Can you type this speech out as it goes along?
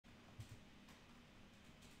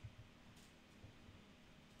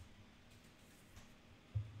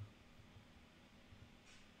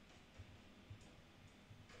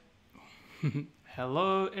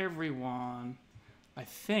Hello everyone. I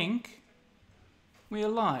think we are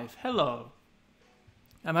live. Hello.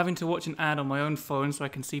 I'm having to watch an ad on my own phone so I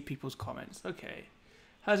can see people's comments. Okay.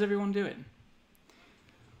 How's everyone doing?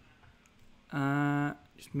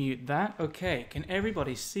 Just mute that. Okay. Can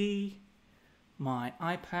everybody see my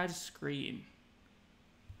iPad screen?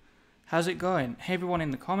 How's it going? Hey everyone in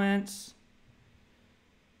the comments.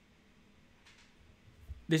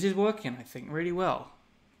 This is working, I think, really well.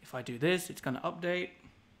 If I do this, it's going to update.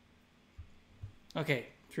 Okay,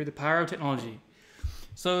 through the power of technology.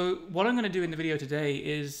 So what I'm going to do in the video today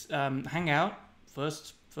is hang out,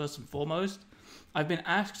 first and foremost. I've been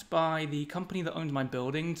asked by the company that owns my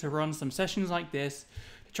building to run some sessions like this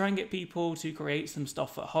to try and get people to create some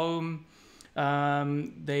stuff at home.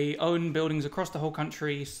 They own buildings across the whole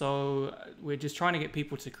country, so we're just trying to get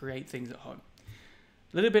people to create things at home.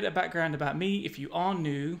 A little bit of background about me, if you are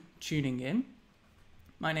new tuning in.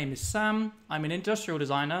 My name is Sam. I'm an industrial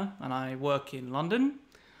designer and I work in London.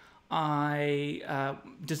 I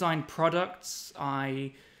design products.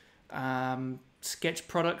 I sketch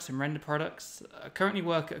products and render products. I currently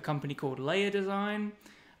work at a company called Layer Design.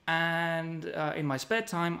 And in my spare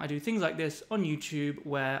time, I do things like this on YouTube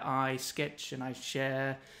where I sketch and I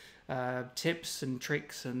share tips and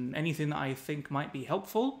tricks and anything that I think might be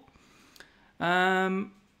helpful.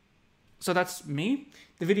 So that's me.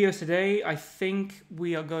 The videos today, I think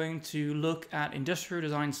we are going to look at industrial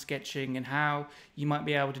design sketching and how you might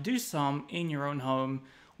be able to do some in your own home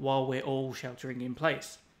while we're all sheltering in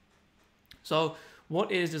place. So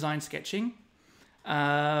what is design sketching?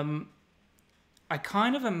 I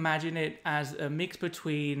kind of imagine it as a mix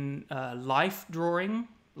between life drawing,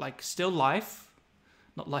 like still life,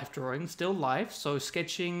 not life drawing, still life. So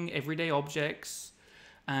sketching everyday objects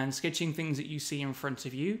and sketching things that you see in front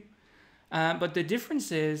of you. But the difference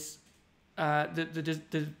is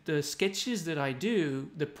the sketches that I do,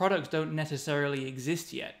 the products don't necessarily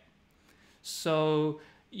exist yet. So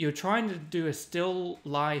you're trying to do a still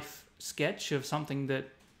life sketch of something that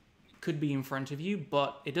could be in front of you,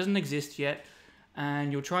 but it doesn't exist yet.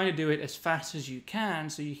 And you're trying to do it as fast as you can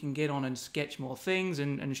so you can get on and sketch more things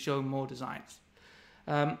and show more designs.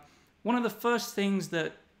 One of the first things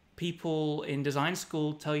that people in design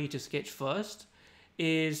school tell you to sketch first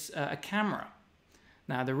is a camera.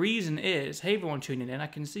 Now the reason is, hey everyone tuning in, I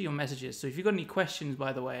can see your messages. So if you've got any questions,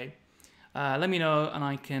 by the way, let me know and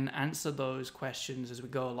I can answer those questions as we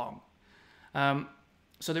go along.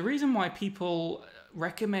 So the reason why people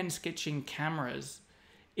recommend sketching cameras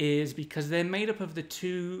is because they're made up of the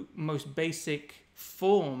two most basic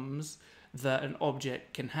forms that an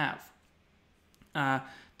object can have.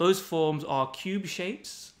 Those forms are cube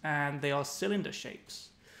shapes and they are cylinder shapes.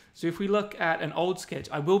 So if we look at an old sketch,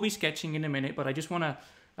 I will be sketching in a minute, but I just want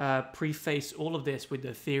to preface all of this with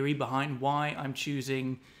the theory behind why I'm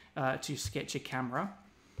choosing to sketch a camera.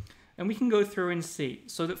 And we can go through and see.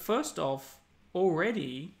 So that first off,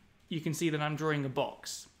 already you can see that I'm drawing a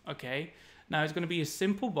box, okay? Now it's going to be a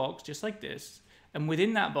simple box just like this. And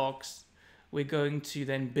within that box, we're going to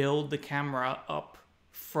then build the camera up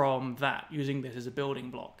from that using this as a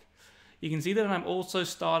building block. You can see that I'm also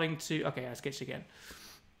starting to, okay, I sketched again.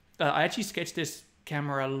 I actually sketched this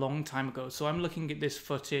camera a long time ago, so I'm looking at this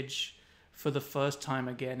footage for the first time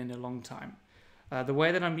again in a long time. The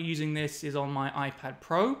way that I'm using this is on my iPad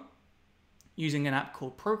Pro, using an app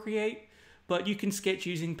called Procreate, but you can sketch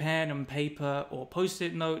using pen and paper or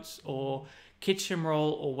post-it notes or kitchen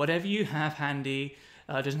roll or whatever you have handy.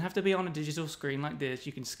 It doesn't have to be on a digital screen like this.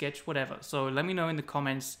 You can sketch whatever. So let me know in the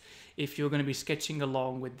comments if you're going to be sketching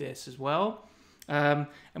along with this as well. And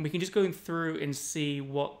we can just go through and see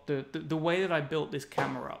what the way that I built this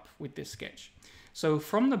camera up with this sketch. So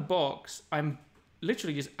from the box, I'm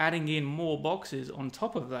literally just adding in more boxes on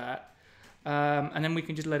top of that. And then we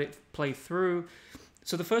can just let it play through.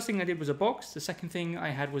 So the first thing I did was a box. The second thing I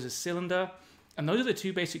had was a cylinder. And those are the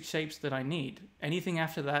two basic shapes that I need. Anything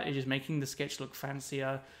after that is just making the sketch look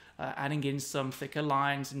fancier, adding in some thicker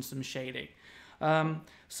lines and some shading.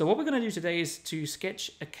 So what we're going to do today is to sketch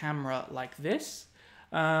a camera like this.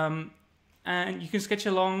 And you can sketch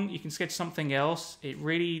along, you can sketch something else. It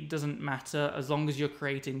really doesn't matter as long as you're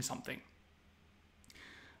creating something.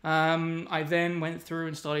 I then went through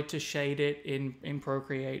and started to shade it in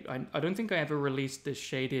Procreate. I don't think I ever released this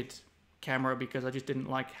shaded camera because I just didn't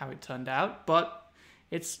like how it turned out, but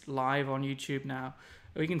it's live on YouTube now.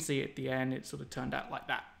 We can see at the end it sort of turned out like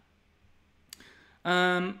that.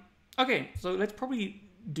 Okay, so let's probably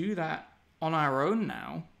do that on our own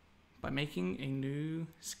now by making a new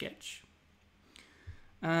sketch.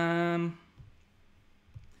 We'll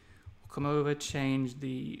come over, change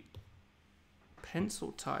the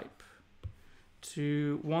pencil type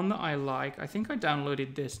to one that I like. I think I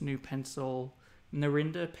downloaded this new pencil,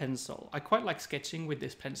 Narinda pencil. I quite like sketching with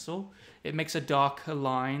this pencil. It makes a darker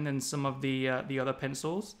line than some of the other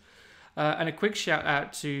pencils. And a quick shout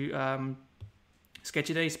out to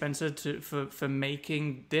Sketchy Day Spencer for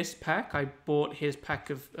making this pack. I bought his pack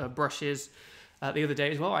of brushes the other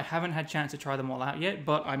day as well. I haven't had a chance to try them all out yet,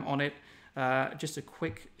 but I'm on it. Just a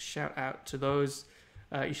quick shout out to those.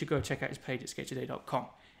 You should go check out his page at sketchyday.com.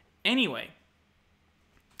 Anyway,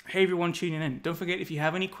 hey everyone tuning in. Don't forget, if you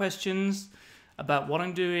have any questions about what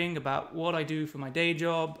I'm doing, about what I do for my day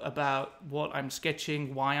job, about what I'm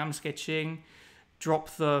sketching, why I'm sketching,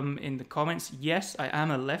 drop them in the comments. Yes, I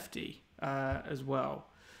am a lefty as well.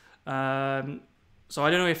 So I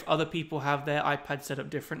don't know if other people have their iPad set up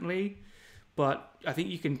differently, but I think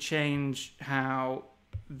you can change how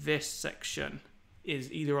this section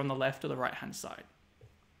is either on the left or the right hand side.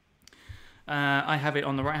 I have it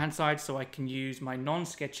on the right hand side, so I can use my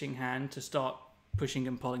non-sketching hand to start pushing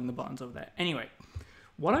and pulling the buttons over there. Anyway,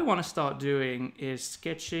 what I want to start doing is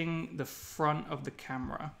sketching the front of the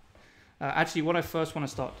camera. Actually, what I first want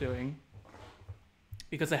to start doing,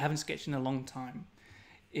 because I haven't sketched in a long time,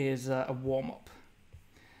 is a warm-up.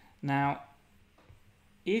 Now,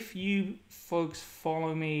 if you folks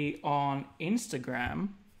follow me on Instagram,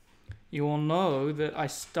 you will know that I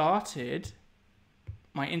started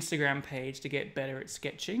my Instagram page to get better at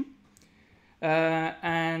sketching.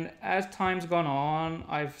 And as time's gone on,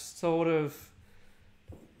 I've sort of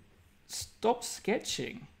stopped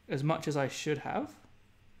sketching as much as I should have.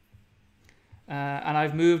 And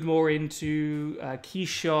I've moved more into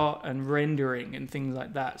keyshot and rendering and things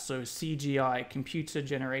like that. So CGI,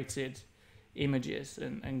 computer-generated images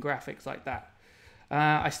and graphics like that.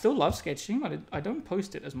 I still love sketching, but I don't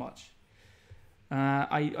post it as much.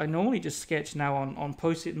 I normally just sketch now on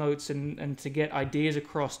post-it notes and to get ideas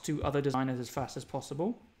across to other designers as fast as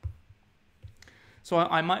possible. So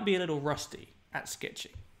I might be a little rusty at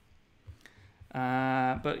sketching.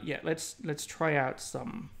 But yeah, let's try out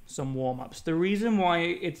some warm-ups. The reason why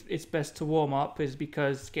it's best to warm up is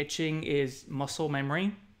because sketching is muscle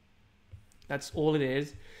memory. That's all it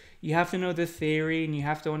is. You have to know the theory and you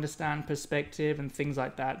have to understand perspective and things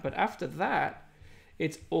like that. But after that,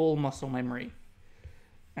 it's all muscle memory.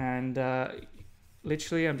 And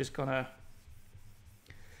literally, I'm just gonna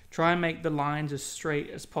try and make the lines as straight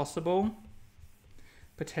as possible.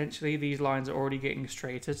 Potentially, these lines are already getting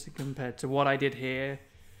straighter compared to what I did here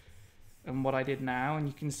and what I did now. And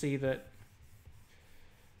you can see that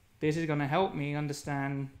this is gonna help me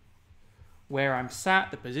understand where I'm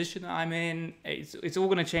sat, the position that I'm in. It's all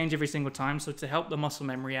gonna change every single time. So to help the muscle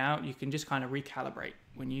memory out, you can just kind of recalibrate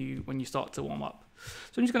when you start to warm up.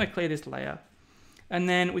 So I'm just gonna clear this layer. And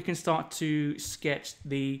then we can start to sketch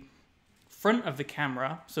the front of the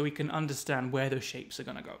camera so we can understand where those shapes are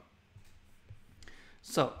going to go.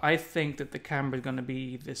 So I think that the camera is going to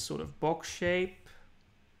be this sort of box shape,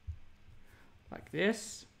 like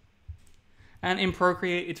this. And in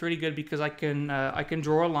Procreate, it's really good because I can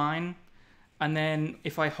draw a line, and then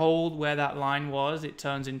if I hold where that line was, it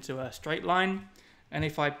turns into a straight line. And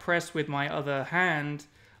if I press with my other hand,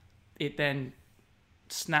 it then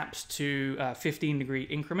snaps to 15-degree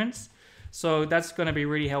increments. So that's going to be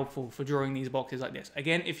really helpful for drawing these boxes like this.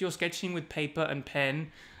 Again, if you're sketching with paper and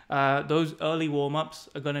pen, those early warm-ups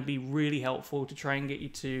are going to be really helpful to try and get you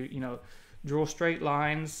to, draw straight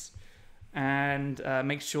lines and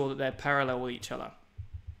make sure that they're parallel with each other.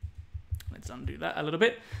 Let's undo that a little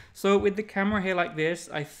bit. So with the camera here like this,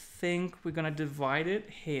 I think we're going to divide it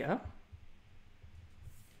here.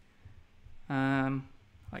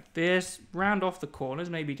 Like this, round off the corners,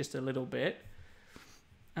 maybe just a little bit.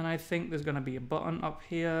 And I think there's going to be a button up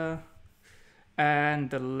here. And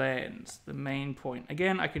the lens, the main point.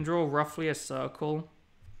 Again, I can draw roughly a circle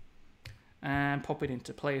and pop it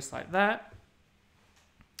into place like that.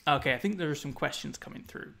 Okay, I think there are some questions coming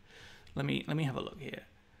through. Let me have a look here.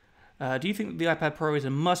 Do you think the iPad Pro is a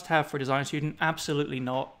must-have for a design student? Absolutely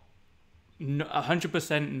not.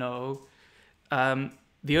 100% no.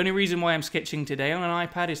 The only reason why I'm sketching today on an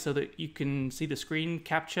iPad is so that you can see the screen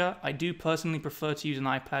capture. I do personally prefer to use an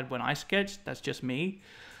iPad when I sketch. That's just me.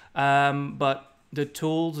 But the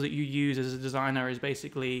tools that you use as a designer is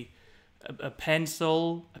basically a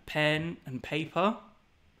pencil, a pen, and paper.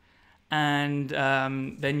 And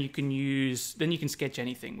then you can sketch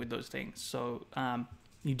anything with those things. So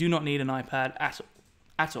you do not need an iPad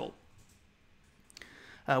at all.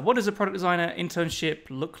 What does a product designer internship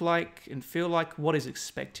look like and feel like? What is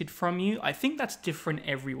expected from you? I think that's different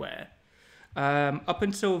everywhere. Up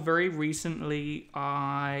until very recently,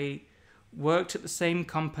 I worked at the same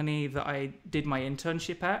company that I did my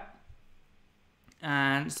internship at.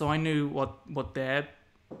 and so I knew what their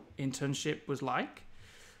internship was like.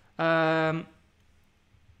 And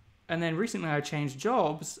then recently I changed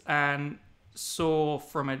jobs and saw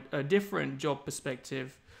from a different job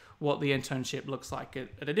perspective what the internship looks like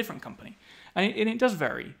at a different company. And it does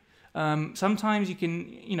vary. Sometimes you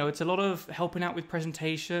can, it's a lot of helping out with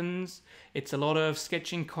presentations. It's a lot of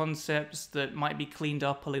sketching concepts that might be cleaned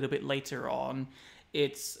up a little bit later on.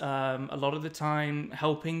 It's a lot of the time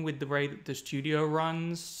helping with the way that the studio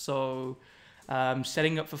runs. So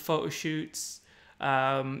setting up for photo shoots,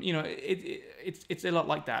 it's a lot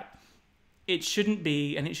like that. It shouldn't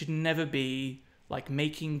be, and it should never be, like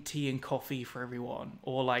making tea and coffee for everyone,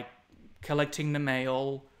 or like collecting the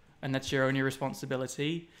mail, and that's your only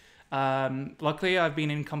responsibility. Luckily, I've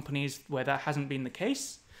been in companies where that hasn't been the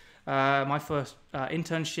case. My first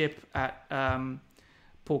internship at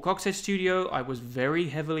Paul Coxhead Studio, I was very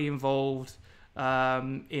heavily involved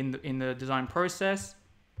in the design process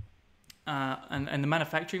and the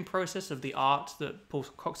manufacturing process of the art that Paul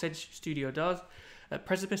Coxhead Studio does. At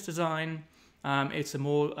Precipice Design, it's a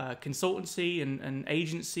more consultancy and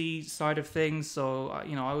agency side of things. So,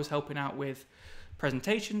 I was helping out with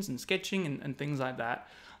presentations and sketching and things like that.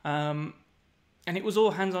 And it was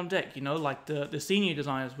all hands on deck, like the senior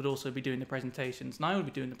designers would also be doing the presentations, and I would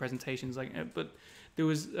be doing the presentations. But there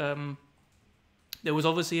was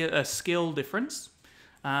obviously a skill difference.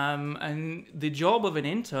 And the job of an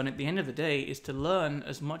intern at the end of the day is to learn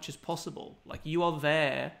as much as possible. Like, you are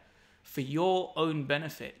there for your own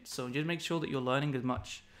benefit. So just make sure that you're learning as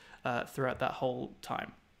much throughout that whole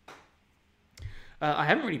time. I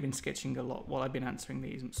haven't really been sketching a lot while I've been answering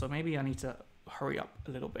these, so maybe I need to hurry up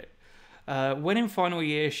a little bit. When in final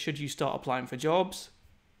year should you start applying for jobs?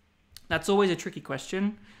 That's always a tricky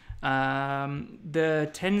question. There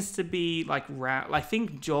tends to be I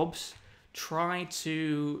think jobs try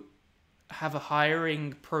to have a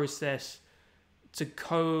hiring process to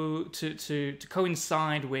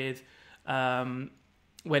coincide with when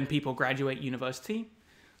people graduate university.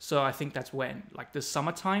 So I think that's when, like the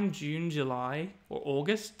summertime, June, July, or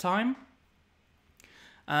August time.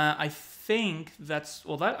 I think that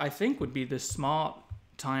I think would be the smart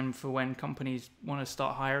time for when companies want to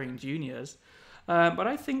start hiring juniors. But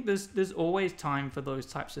I think there's always time for those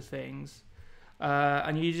types of things.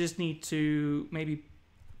 And you just need to maybe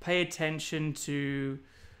pay attention to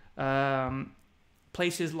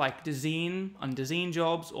places like Dezeen on Dezeen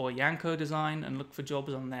Jobs or Yanko Design and look for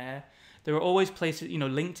jobs on there. There are always places,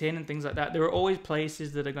 LinkedIn and things like that. There are always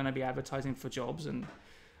places that are going to be advertising for jobs, and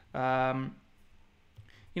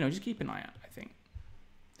just keep an eye out, I think.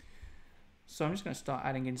 So I'm just going to start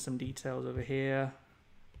adding in some details over here.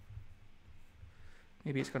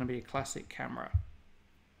 Maybe it's going to be a classic camera.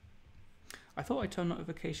 I thought I turned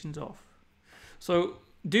notifications off. So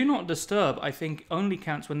do not disturb, I think, only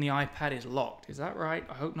counts when the iPad is locked. Is that right?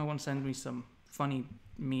 I hope no one sends me some funny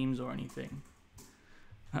memes or anything.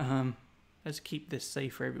 Let's keep this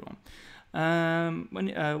safe for everyone.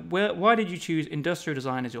 Why did you choose industrial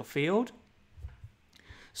design as your field?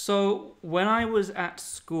 So when I was at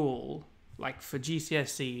school, like for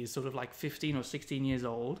GCSEs, sort of like 15 or 16 years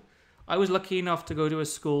old, I was lucky enough to go to a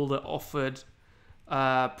school that offered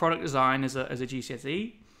product design as a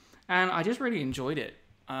GCSE, and I just really enjoyed it.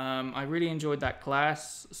 I really enjoyed that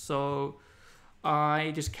class, so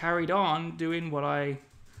I just carried on doing what I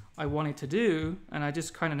wanted to do, and I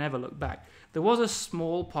just kind of never looked back. There was a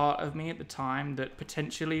small part of me at the time that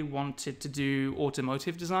potentially wanted to do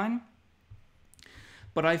automotive design,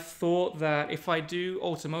 but I thought that if I do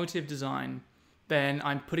automotive design, then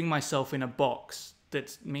I'm putting myself in a box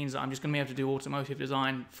that means that I'm just going to be able to do automotive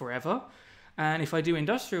design forever. And if I do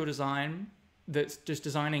industrial design, that's just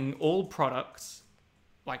designing all products,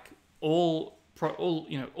 like all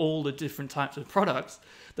the different types of products,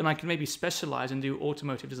 then I can maybe specialize and do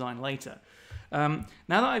automotive design later. Now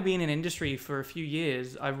that I've been in industry for a few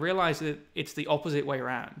years, I've realized that it's the opposite way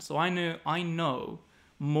around. So I know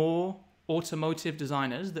more automotive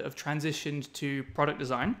designers that have transitioned to product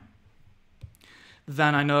design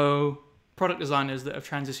than I know product designers that have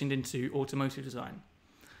transitioned into automotive design.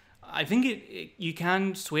 I think you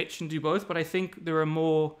can switch and do both, but I think there are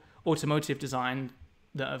more automotive design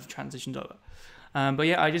that have transitioned over. But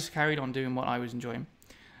yeah, I just carried on doing what I was enjoying.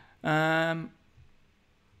 I'm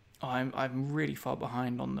really far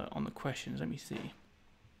behind on the questions. Let me see.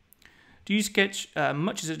 Do you sketch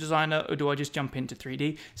much as a designer, or do I just jump into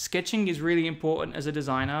 3D? Sketching is really important as a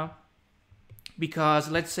designer because,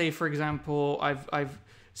 let's say, for example, I've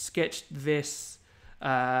sketched this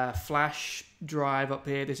flash drive up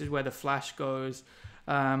here. This is where the flash goes.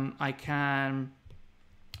 I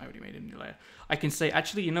already made a new layer. I can say,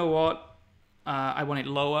 actually, you know what? I want it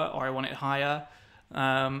lower or I want it higher,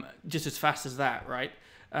 just as fast as that, right?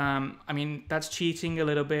 I mean, that's cheating a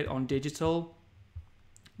little bit on digital,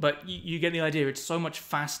 but you get the idea. It's so much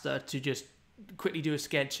faster to just quickly do a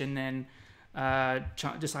sketch and then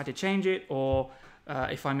decide to change it, or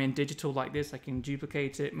if I'm in digital like this, I can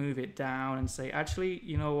duplicate it, move it down, and say, actually,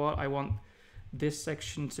 you know what, I want this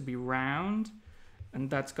section to be round, and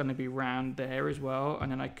that's going to be round there as well, and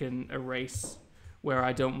then I can erase where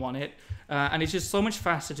I don't want it, and it's just so much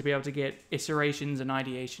faster to be able to get iterations and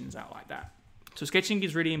ideations out like that. So sketching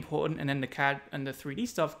is really important, and then the CAD and the 3D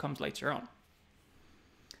stuff comes later on.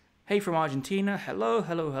 Hey from Argentina, hello,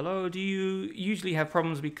 hello, hello. Do you usually have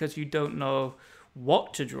problems because you don't know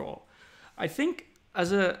what to draw? I think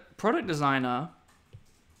as a product designer,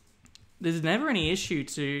 there's never any issue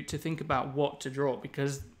to think about what to draw,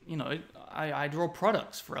 because, you know, I draw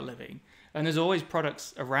products for a living, and there's always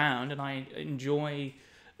products around, and I enjoy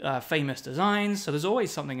famous designs, so there's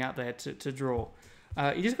always something out there to draw.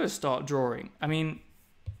 You just got to start drawing. I mean,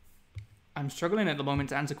 I'm struggling at the moment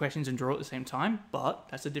to answer questions and draw at the same time, but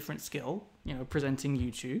that's a different skill, you know, presenting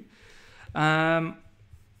YouTube.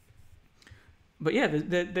 But yeah,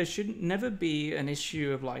 there should never be an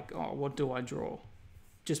issue of like, oh, what do I draw?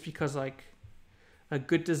 Just because like a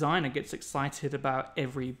good designer gets excited about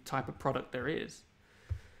every type of product there is.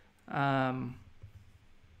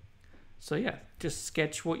 So yeah, just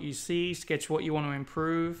sketch what you see, sketch what you want to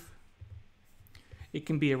improve. It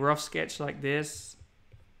can be a rough sketch like this.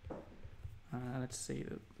 Let's see,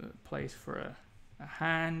 the place for a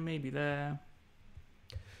hand, maybe there.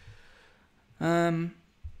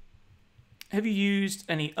 Have you used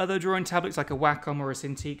any other drawing tablets like a Wacom or a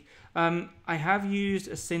Cintiq? I have used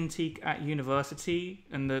a Cintiq at university,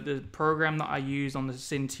 and the program that I used on the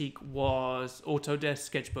Cintiq was Autodesk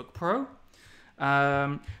Sketchbook Pro.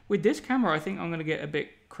 With this camera, I think I'm going to get a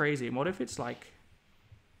bit crazy. What if it's like,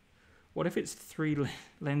 what if it's 3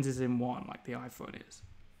 lenses in one, like the iPhone is?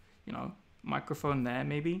 You know, microphone there,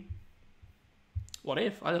 maybe? What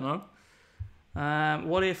if? I don't know.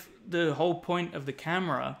 What if the whole point of the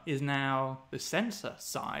camera is now the sensor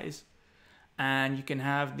size, and you can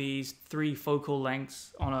have these 3 focal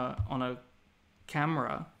lengths on a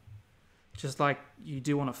camera, just like you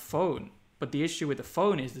do on a phone? But the issue with the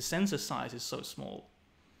phone is the sensor size is so small.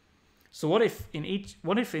 So what if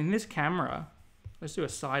in this camera, let's do a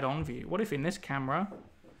side-on view. What if in this camera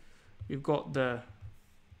we've got the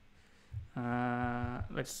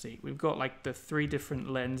let's see, we've got like the 3 different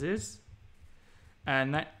lenses,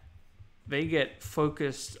 and that they get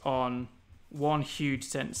focused on one huge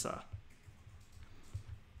sensor.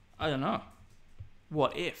 I don't know.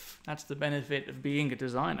 What if? That's the benefit of being a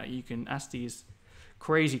designer. You can ask these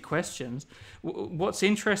crazy questions. What's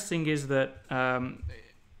interesting is that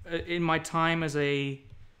in my time as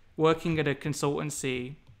working at a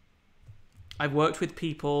consultancy, I've worked with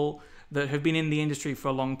people that have been in the industry for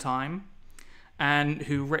a long time, and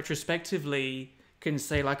who retrospectively can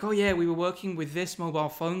say like, oh yeah, we were working with this mobile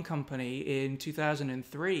phone company in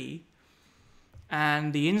 2003,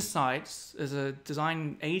 and the insights as a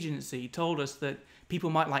design agency told us that people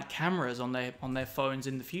might like cameras on their phones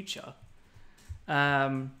in the future.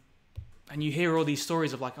 And you hear all these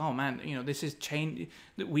stories of like, oh man, you know, this is change,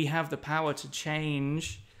 that we have the power to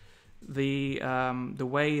change the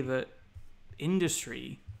way that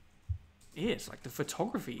industry is, like the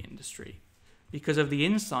photography industry, because of the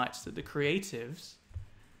insights that the creatives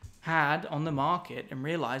had on the market, and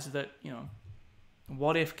realized that, you know,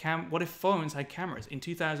 what if phones had cameras in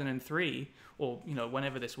 2003, or, you know,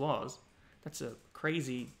 whenever this was? That's a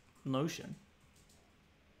crazy notion.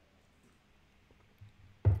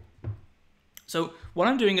 So what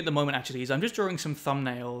I'm doing at the moment actually is I'm just drawing some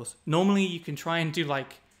thumbnails. Normally you can try and do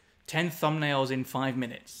like 10 thumbnails in 5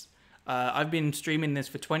 minutes. I've been streaming this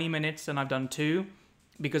for 20 minutes and I've done 2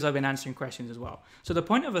 because I've been answering questions as well. So the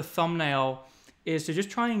point of a thumbnail is to just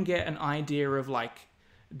try and get an idea of like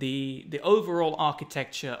the overall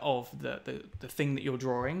architecture of the thing that you're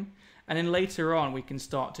drawing. And then later on we can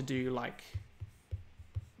start to do like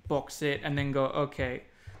box it and then go, okay,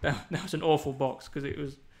 that was an awful box because it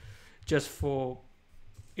was just for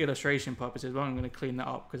illustration purposes. Well, I'm going to clean that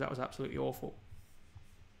up because that was absolutely awful.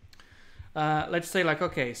 Let's say like,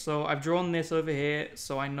 okay, so I've drawn this over here,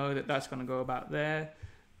 so I know that that's going to go about there.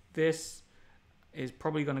 This is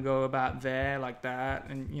probably going to go about there, like that.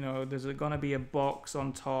 And, you know, there's going to be a box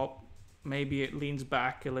on top. Maybe it leans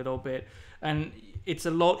back a little bit. And it's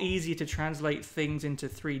a lot easier to translate things into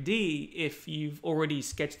 3D if you've already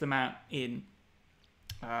sketched them out in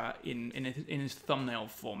a thumbnail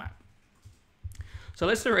format. So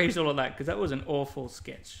let's erase all of that because that was an awful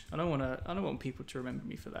sketch. I don't want people to remember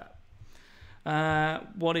me for that.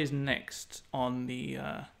 What is next on the...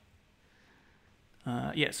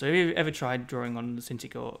 so have you ever tried drawing on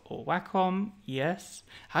Cintiq or Wacom? Yes.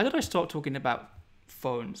 How did I start talking about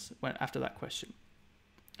phones after that question?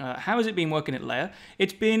 How has it been working at Leia?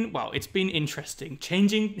 It's been interesting.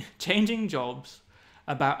 Changing jobs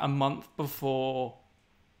about a month before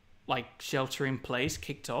like shelter in place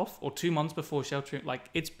kicked off, or 2 months before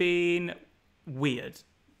it's been weird,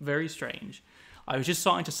 very strange. I was just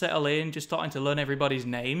starting to settle in, just starting to learn everybody's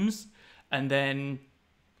names, and then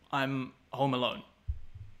I'm home alone.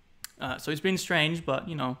 So it's been strange, but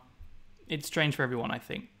it's strange for everyone, I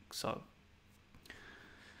think. So,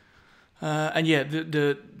 and yeah,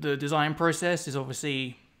 the design process is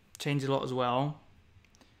obviously changed a lot as well.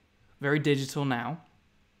 Very digital now.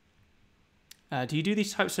 Do you do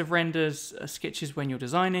these types of renders, sketches when you're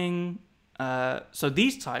designing? So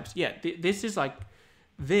these types, this is like,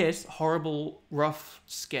 this horrible rough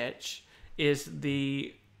sketch is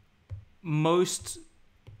the most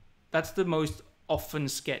often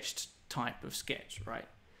sketched type of sketch, right?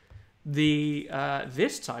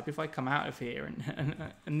 This type, if I come out of here,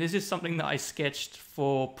 and this is something that I sketched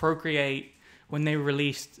for Procreate when they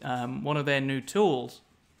released one of their new tools.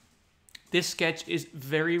 This sketch is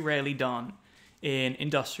very rarely done in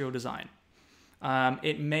industrial design.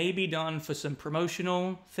 It may be done for some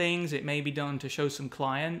promotional things. It may be done to show some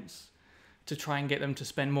clients to try and get them to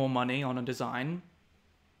spend more money on a design.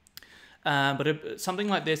 But something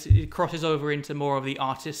like this, it crosses over into more of the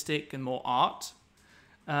artistic and more art.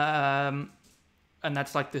 And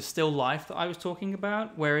that's like the still life that I was talking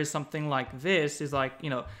about. Whereas something like this is like,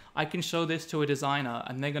 I can show this to a designer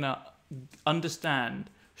and they're going to understand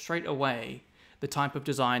straight away the type of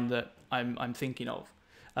design that I'm thinking of.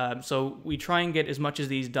 So we try and get as much of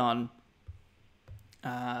these done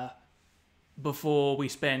before we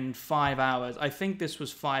spend 5 hours. I think this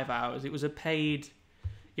was 5 hours. It was a paid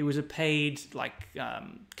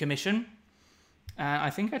commission. I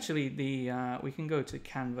think actually we can go to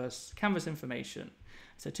Canvas information,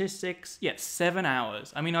 statistics. 7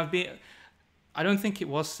 hours. I mean, I don't think it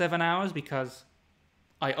was 7 hours because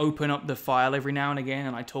I open up the file every now and again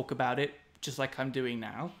and I talk about it just like I'm doing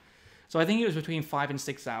now. So I think it was between 5 and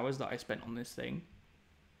 6 hours that I spent on this thing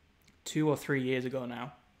 2 or 3 years ago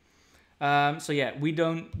now. So yeah, we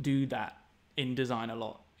don't do that in design a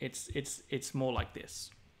lot. It's more like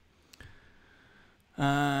this.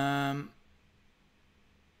 Oh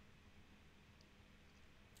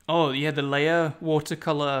yeah, the Leia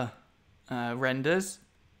watercolor renders.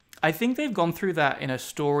 I think they've gone through that in a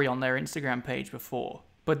story on their Instagram page before,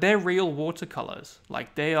 but they're real watercolors.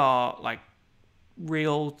 Like they are like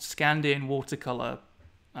real scanned in watercolor,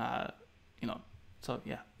 so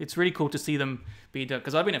yeah, it's really cool to see them be done,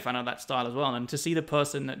 because I've been a fan of that style as well, and to see the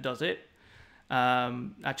person that does it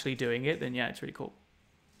actually doing it, then yeah, it's really cool.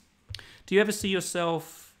 Do you ever see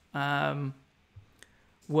yourself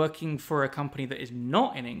working for a company that is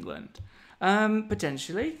not in England?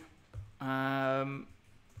 Potentially.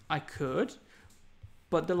 I could,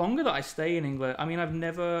 but the longer that I stay in England, I mean, I've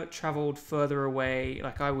never traveled further away.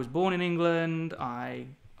 Like, I was born in England, I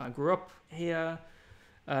grew up here.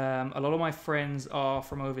 A lot of my friends are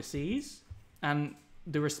from overseas, and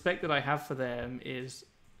the respect that I have for them is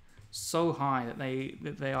so high that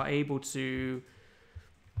they are able to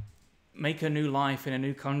make a new life in a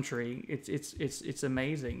new country. It's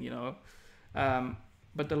amazing,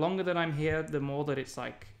 but the longer that I'm here, the more that it's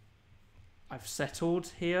like I've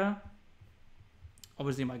settled here.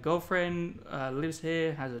 Obviously, my girlfriend lives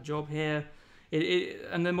here, has a job here.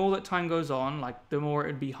 And the more that time goes on, like the more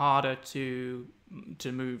it'd be harder to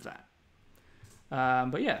move that.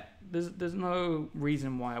 But yeah, there's no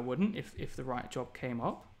reason why I wouldn't if the right job came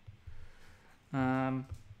up.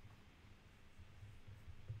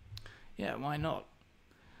 Yeah, why not?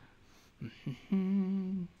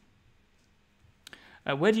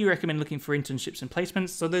 Where do you recommend looking for internships and placements?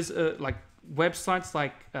 So there's like websites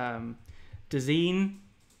like Dezeen,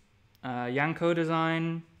 Yanko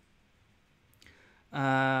Design,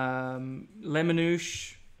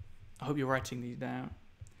 Lemonoosh. I hope you're writing these down.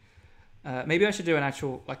 Maybe I should do an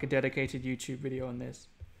actual, like a dedicated YouTube video on this.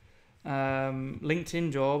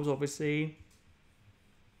 LinkedIn Jobs, obviously.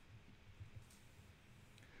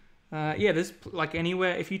 Yeah, there's like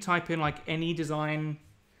anywhere, if you type in like any design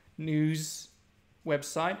news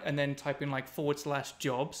website and then type in like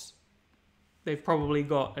 /jobs, they've probably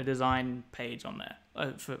got a design page on there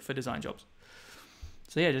for design jobs.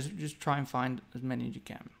 So yeah, just try and find as many as you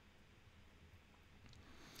can.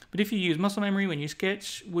 But if you use muscle memory when you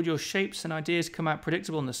sketch, would your shapes and ideas come out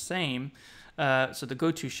predictable and the same? So the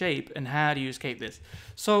go-to shape, and how do you escape this?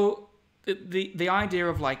 So the idea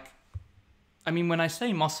of like I mean, when I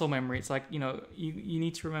say muscle memory, it's like, you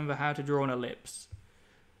need to remember how to draw an ellipse.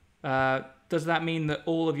 Does that mean that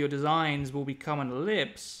all of your designs will become an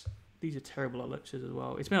ellipse? These are terrible ellipses as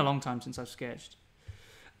well. It's been a long time since I've sketched.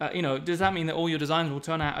 Does that mean that all your designs will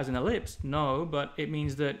turn out as an ellipse? No, but it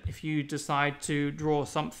means that if you decide to draw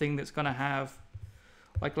something that's going to have,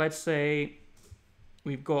 like, let's say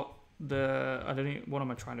we've got what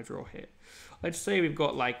am I trying to draw here? Let's say we've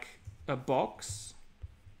got like a box,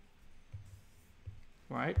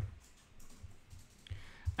 right?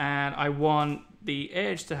 And I want the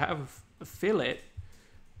edge to have a fillet,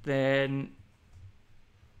 then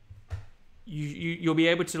you'll be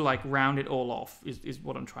able to like round it all off is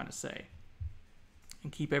what I'm trying to say,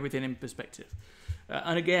 and keep everything in perspective.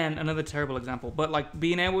 And again, another terrible example, but like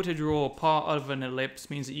being able to draw part of an ellipse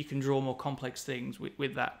means that you can draw more complex things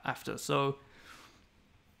with that after. So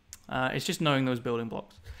it's just knowing those building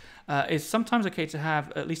blocks. It's sometimes okay to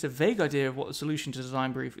have at least a vague idea of what the solution to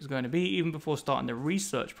design brief is going to be, even before starting the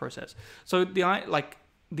research process. So the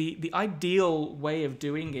ideal way of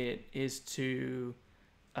doing it is to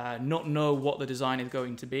not know what the design is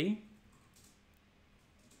going to be.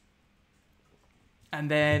 And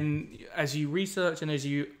then as you research and as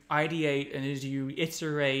you ideate and as you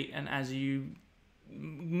iterate and as you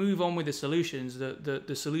move on with the solutions,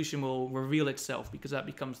 the solution will reveal itself, because that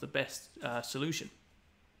becomes the best solution.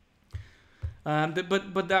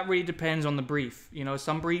 But that really depends on the brief.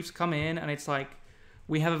 Some briefs come in and it's like,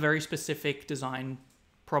 we have a very specific design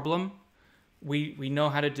problem. We know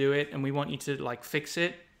how to do it and we want you to like fix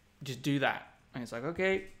it. Just do that. And it's like,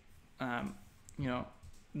 okay,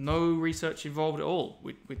 no research involved at all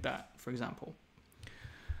with that, for example.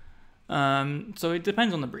 So it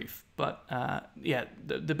depends on the brief, but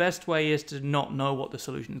the best way is to not know what the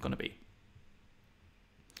solution is going to be.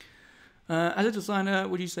 As a designer,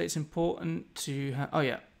 would you say it's important to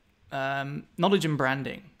have, knowledge and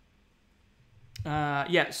branding?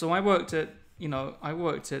 So I worked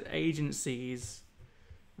at agencies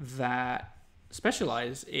that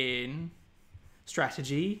specialize in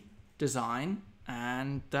strategy, design,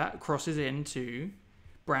 and that crosses into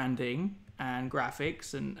branding and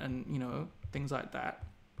graphics and things like that.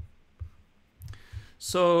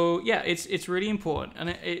 So yeah, it's really important, and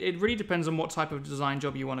it really depends on what type of design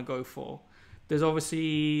job you want to go for. There's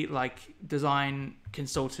obviously like design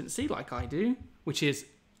consultancy, like I do, which is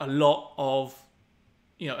a lot of,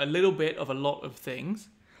 a little bit of a lot of things,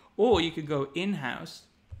 or you could go in-house,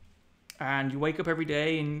 and you wake up every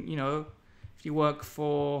day, and if you work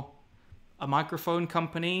for a microphone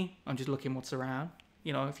company, I'm just looking what's around.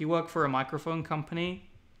 If you work for a microphone company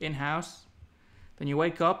in-house, then you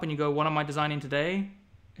wake up and you go, what am I designing today?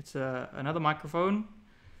 It's another microphone.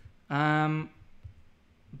 But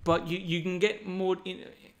you can get more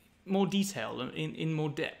detail, in more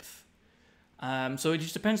depth. So it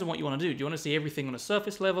just depends on what you want to do. Do you want to see everything on a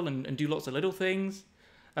surface level and do lots of little things?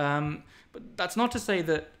 But that's not to say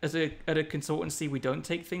that at a consultancy we don't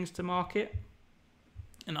take things to market.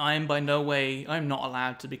 And I'm not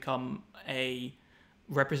allowed to become a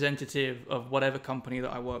representative of whatever company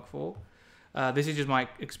that I work for. This is just my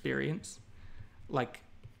experience. Like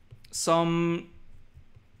sometimes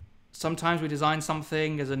we design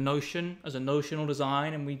something as a notional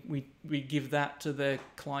design, and we give that to the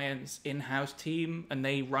client's in-house team and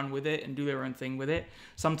they run with it and do their own thing with it.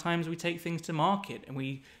 Sometimes we take things to market and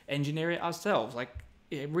we engineer it ourselves. Like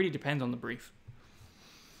it really depends on the brief.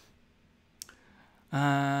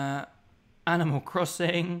 Animal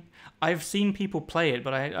Crossing. I've seen people play it,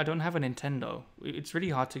 but I don't have a Nintendo. It's really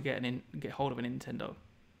hard to get hold of a Nintendo.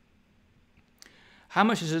 How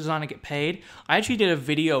much does a designer get paid? I actually did a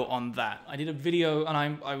video on that. I did a video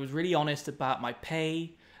and I was really honest about my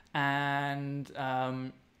pay, and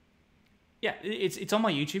it's on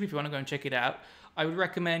my YouTube if you want to go and check it out. I would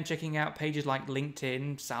recommend checking out pages like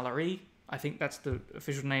LinkedIn Salary. I think that's the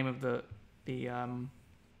official name of the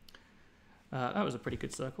that was a pretty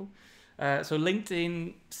good circle. So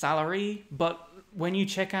LinkedIn Salary, but when you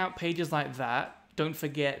check out pages like that, don't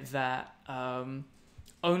forget that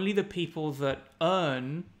only the people that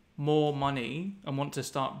earn more money and want to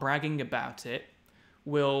start bragging about it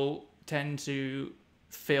will tend to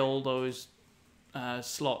fill those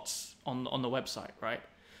slots on the website, right?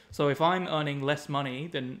 So if I'm earning less money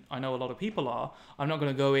than I know a lot of people are, I'm not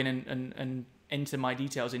going to go in and enter my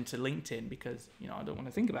details into LinkedIn because, I don't want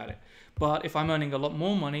to think about it. But if I'm earning a lot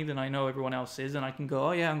more money than I know everyone else is, then I can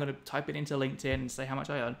go, I'm going to type it into LinkedIn and say how much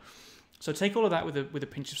I earn. So take all of that with a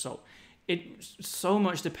pinch of salt. It so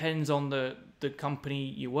much depends on the company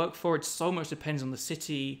you work for. It so much depends on the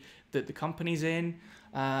city that the company's in.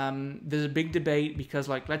 There's a big debate because,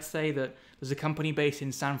 like, let's say that there's a company based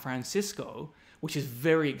in San Francisco, which is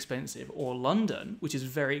very expensive, or London, which is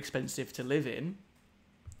very expensive to live in,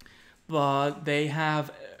 but they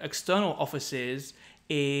have external offices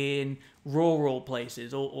in rural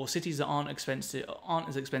places or cities that aren't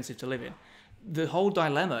as expensive to live in. The whole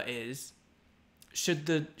dilemma is, should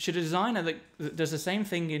a designer that does the same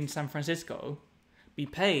thing in San Francisco be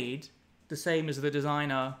paid the same as the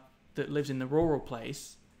designer that lives in the rural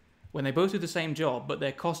place, when they both do the same job, but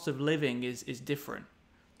their cost of living is different?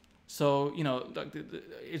 So, you know, like,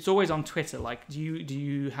 it's always on Twitter, like, do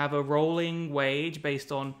you have a rolling wage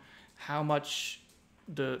based on how much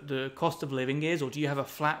the cost of living is, or do you have a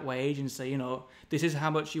flat wage and say, you know, this is how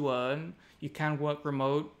much you earn, you can work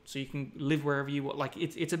remote, so you can live wherever you want? Like,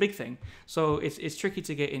 it's a big thing. So it's tricky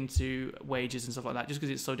to get into wages and stuff like that, just because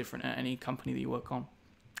it's so different at any company that you work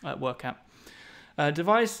at.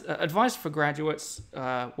 Advice for graduates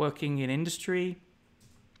working in industry.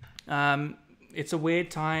 It's a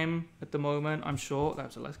weird time at the moment, I'm sure. That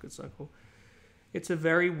was a less good circle. It's a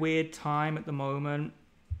very weird time at the moment,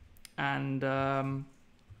 and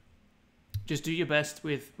just do your best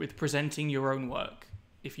with presenting your own work.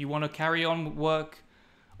 If you want to carry on work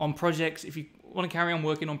on projects, if you want to carry on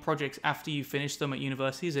working on projects after you finish them at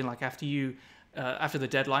universities, and like after the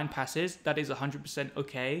deadline passes, that is 100%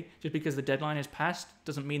 okay. Just because the deadline is passed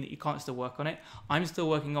doesn't mean that you can't still work on it. I'm still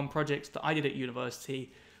working on projects that I did at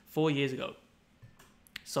university 4 years ago.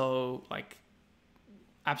 So, like,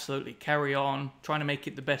 absolutely carry on trying to make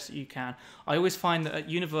it the best that you can. I always find that at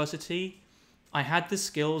university, I had the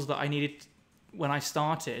skills that I needed when I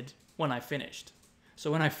started, when I finished.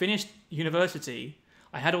 So when I finished university,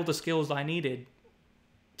 I had all the skills I needed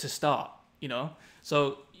to start, you know?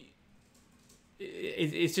 So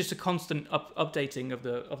it's just a constant updating of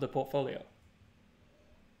the portfolio.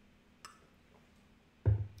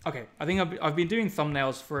 Okay, I think I've been doing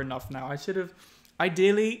thumbnails for enough now. I should have,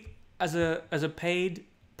 ideally, as a paid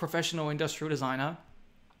professional industrial designer,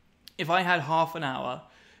 if I had half an hour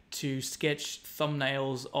to sketch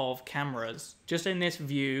thumbnails of cameras, just in this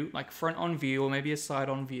view, like front on view or maybe a side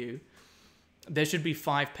on view, there should be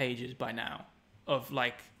 5 pages by now of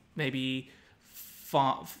like maybe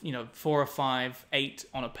 4 or 5, 8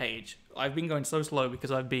 on a page. I've been going so slow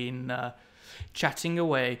because I've been chatting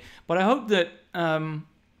away, but I hope that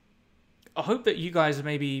you guys are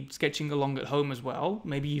maybe sketching along at home as well.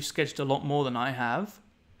 Maybe you've sketched a lot more than I have.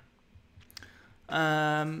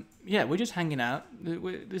 Yeah, we're just hanging out.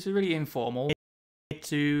 This is really informal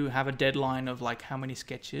to have a deadline of like how many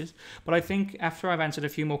sketches. But I think after I've answered a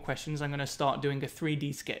few more questions, I'm going to start doing a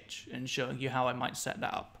 3D sketch and showing you how I might set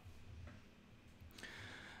that up.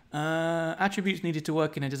 Attributes needed to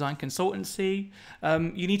work in a design consultancy.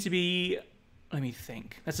 You need to be, let me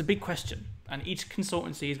think. That's a big question. And each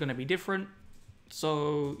consultancy is going to be different.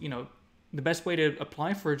 So, you know, the best way to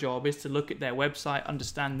apply for a job is to look at their website,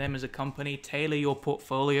 understand them as a company, tailor your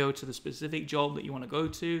portfolio to the specific job that you want to go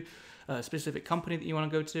to, a specific company that you want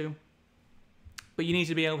to go to. But you need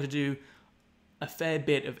to be able to do a fair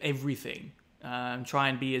bit of everything. Try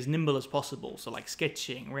and be as nimble as possible. So like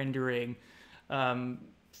sketching, rendering,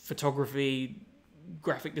 photography,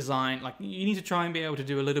 graphic design. Like you need to try and be able to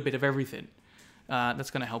do a little bit of everything. That's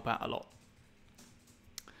going to help out a lot.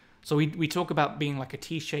 So we talk about being like a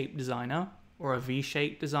T-shaped designer or a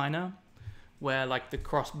V-shaped designer, where like the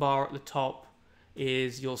crossbar at the top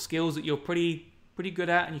is your skills that you're pretty good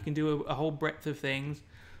at, and you can do a whole breadth of things,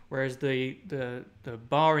 whereas the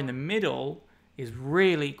bar in the middle is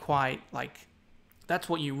really quite like, that's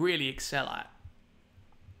what you really excel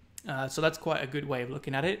at. So that's quite a good way of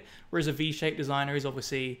looking at it. Whereas a V-shaped designer is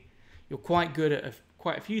obviously you're quite good at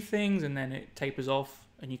quite a few things, and then it tapers off,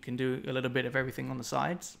 and you can do a little bit of everything on the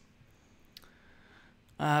sides.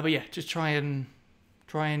 But yeah, just try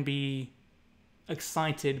and be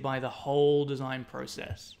excited by the whole design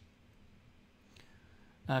process.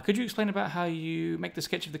 Could you explain about how you make the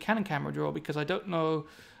sketch of the Canon camera draw? Because I don't know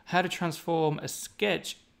how to transform a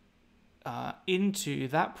sketch into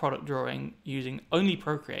that product drawing using only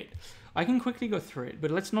Procreate. I can quickly go through it,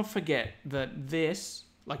 but let's not forget that this,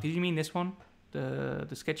 like, did you mean this one? The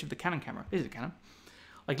sketch of the Canon camera. Is it Canon?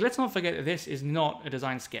 Like, let's not forget that this is not a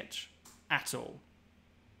design sketch at all.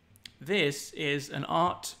 This is an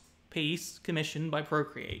art piece commissioned by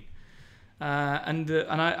Procreate, and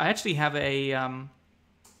I actually have a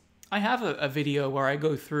video where I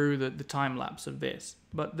go through the time lapse of this.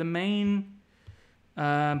 But the main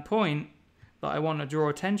point that I want to draw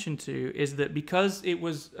attention to is that because it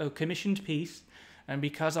was a commissioned piece, and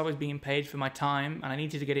because I was being paid for my time and I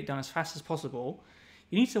needed to get it done as fast as possible,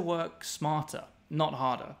 you need to work smarter, not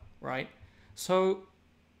harder, right? So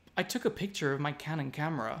I took a picture of my Canon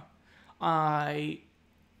camera. I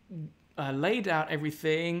laid out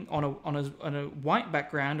everything on a white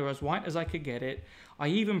background, or as white as I could get it. I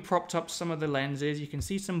even propped up some of the lenses. You can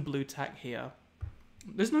see some blue tack here.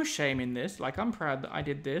 There's no shame in this. Like, I'm proud that I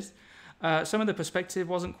did this. Some of the perspective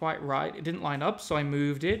wasn't quite right. It didn't line up, so I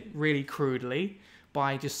moved it really crudely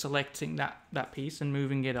by just selecting that piece and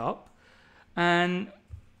moving it up. And,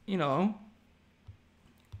 you know,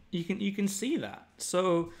 you can see that.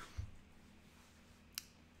 So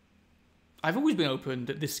I've always been open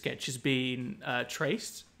that this sketch has been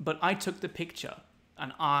traced, but I took the picture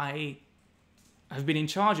and I have been in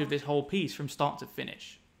charge of this whole piece from start to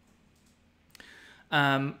finish.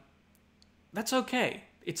 That's okay.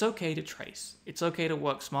 It's okay to trace. It's okay to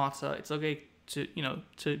work smarter. It's okay to, you know,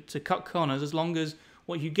 to cut corners, as long as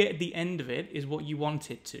what you get at the end of it is what you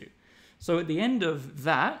want it to. So at the end of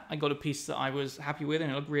that, I got a piece that I was happy with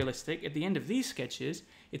and it looked realistic. At the end of these sketches,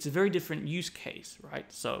 it's a very different use case, right?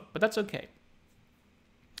 So, but that's okay.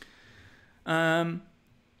 So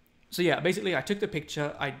yeah, basically I took the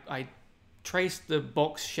picture, I traced the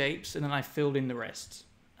box shapes, and then I filled in the rest.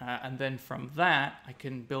 And then from that, I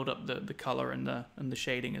can build up the color and the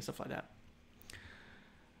shading and stuff like that.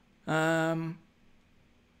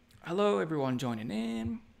 Hello, everyone joining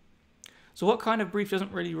in. So what kind of brief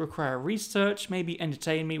doesn't really require research? Maybe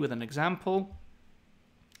entertain me with an example.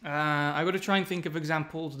 I got to try and think of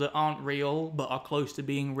examples that aren't real, but are close to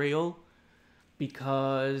being real,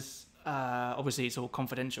 because obviously it's all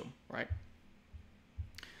confidential, right?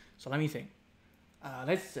 So let me think.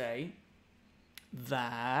 Let's say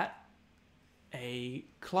that a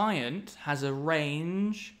client has a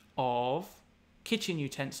range of kitchen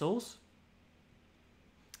utensils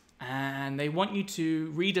and they want you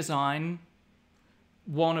to redesign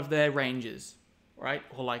one of their ranges, right?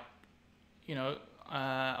 Or like, you know,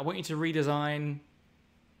 I want you to redesign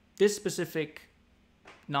this specific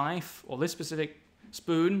knife or this specific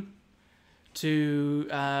spoon to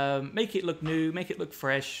make it look new, make it look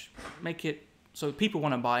fresh, make it so people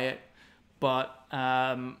want to buy it, but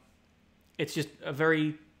it's just a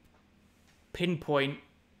very pinpoint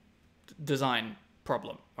design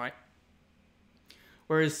problem, right?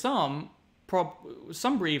 Whereas some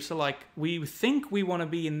briefs are like, we think we want to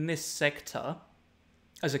be in this sector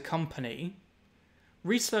as a company,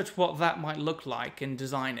 research what that might look like and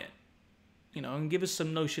design it, you know, and give us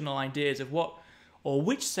some notional ideas of what or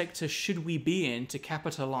which sector should we be in to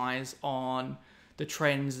capitalize on the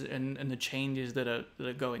trends and the changes that are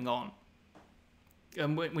going on.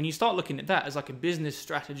 And when you start looking at that as like a business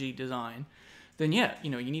strategy design, then yeah, you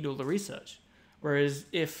know, you need all the research. Whereas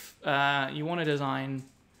if you want to design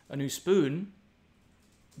a new spoon,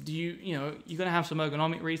 you know, you're going to have some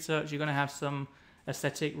ergonomic research, you're going to have some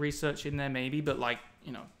aesthetic research in there maybe, but like,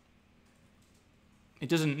 you know, it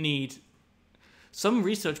doesn't need some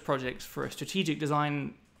research projects for a strategic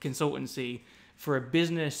design consultancy, for a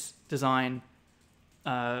business design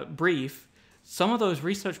brief. Some of those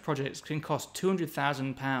research projects can cost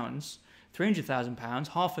 £200,000, £300,000,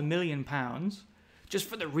 £500,000 just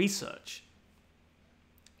for the research.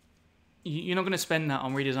 You're not going to spend that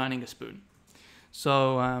on redesigning a spoon.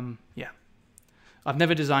 So, yeah. I've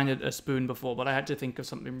never designed a spoon before, but I had to think of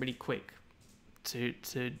something really quick to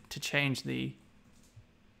change the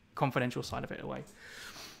confidential side of it away.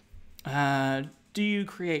 Do you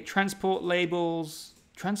create transparent labels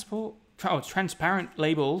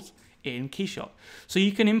in Keyshot? So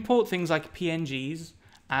you can import things like PNGs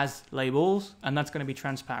as labels, and that's going to be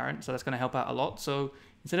transparent, so that's going to help out a lot. So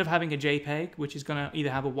instead of having a JPEG, which is going to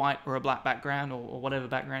either have a white or a black background or whatever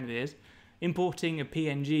background it is, importing a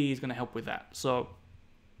PNG is going to help with that. So,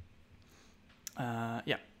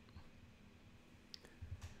 yeah.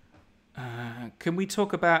 Can we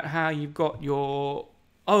talk about how you've got your...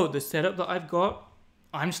 Oh, the setup that I've got?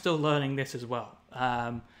 I'm still learning this as well.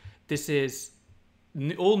 This is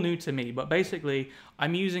all new to me, but basically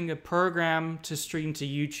I'm using a program to stream to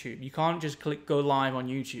YouTube. You can't just click go live on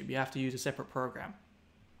YouTube. You have to use a separate program,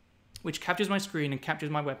 which captures my screen and captures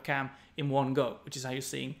my webcam in one go, which is how you're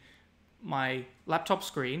seeing my laptop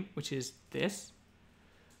screen, which is this,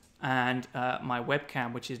 and my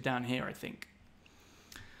webcam, which is down here, I think.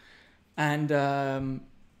 And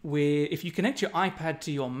if you connect your iPad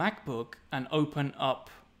to your MacBook and open up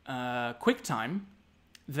QuickTime,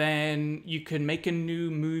 then you can make a new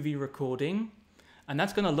movie recording, and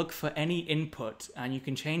that's going to look for any input, and you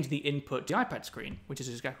can change the input to the iPad screen, which is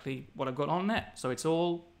exactly what I've got on there. So it's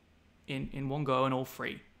all in one go and all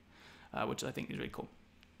free, which I think is really cool.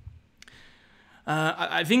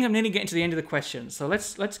 I think I'm nearly getting to the end of the question, so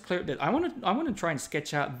let's clear it. I want to try and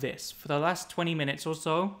sketch out this for the last 20 minutes or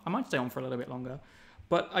so. I might stay on for a little bit longer,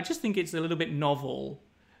 But I just think it's a little bit novel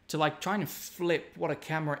to like try and flip what a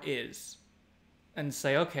camera is and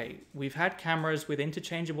say, okay, we've had cameras with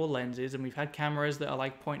interchangeable lenses and we've had cameras that are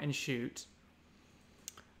like point and shoot.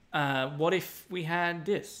 What if we had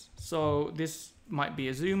this? So this might be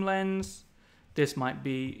a zoom lens. This might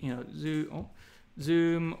be, you know,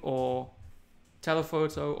 zoom or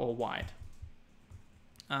telephoto or wide.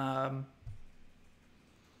 Yeah,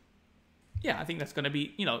 I think that's going to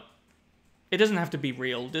be, you know, it doesn't have to be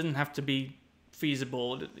real. It doesn't have to be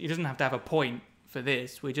feasible. It doesn't have to have a point for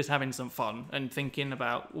this. We're just having some fun and thinking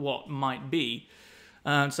about what might be.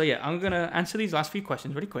 So yeah, I'm going to answer these last few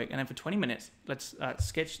questions really quick. And then for 20 minutes, let's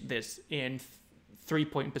sketch this in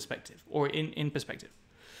 3-point perspective or in perspective.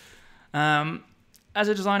 As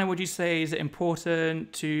a designer, would you say is it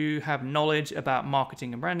important to have knowledge about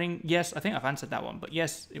marketing and branding? Yes, I think I've answered that one, but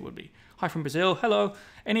yes, it would be. Hi from Brazil. Hello.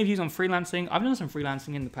 Any views on freelancing? I've done some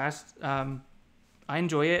freelancing in the past. I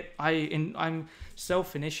enjoy it. I'm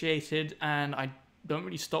self-initiated and I don't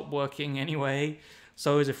really stop working anyway.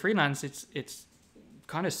 So as a freelance, it's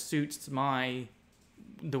kind of suits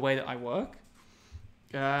the way that I work.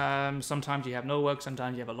 Sometimes you have no work,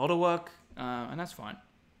 sometimes you have a lot of work, and that's fine.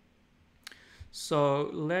 So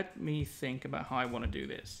let me think about how I want to do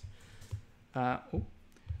this.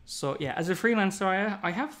 So yeah, as a freelancer,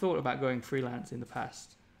 I have thought about going freelance in the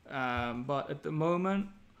past, but at the moment,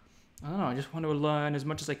 I don't know. I just want to learn as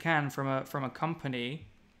much as I can from a company,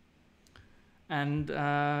 and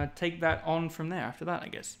take that on from there. After that, I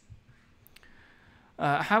guess.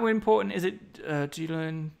 How important is it to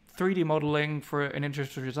learn 3D modeling for an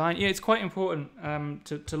industrial design? Yeah, it's quite important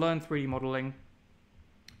to learn 3D modeling.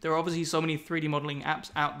 There are obviously so many 3D modeling apps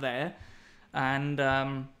out there, and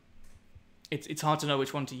it's hard to know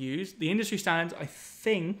which one to use. The industry standards, I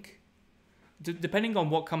think, depending on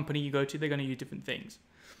what company you go to, they're going to use different things.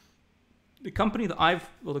 The companies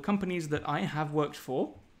that I have worked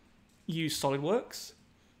for use SolidWorks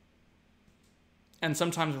and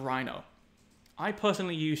sometimes Rhino. I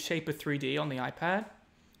personally use Shaper 3D on the iPad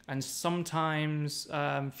and sometimes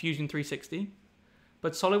Fusion 360.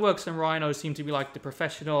 But SolidWorks and Rhino seem to be like the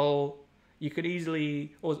professional. You could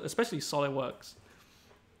easily, or especially SolidWorks,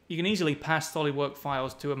 you can easily pass SolidWorks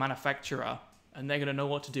files to a manufacturer and they're going to know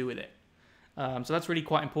what to do with it. So that's really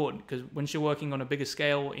quite important because once you're working on a bigger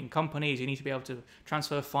scale in companies, you need to be able to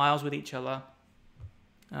transfer files with each other.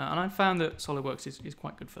 And I found that SolidWorks is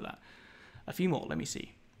quite good for that. A few more, let me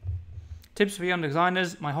see. Tips for young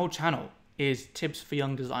designers. My whole channel is tips for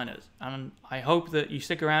young designers. And I hope that you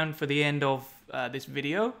stick around for the end of this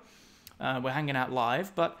video. We're hanging out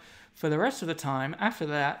live, but for the rest of the time after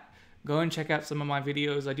that, go and check out some of my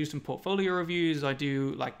videos. I do some portfolio reviews. I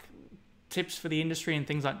do like tips for the industry and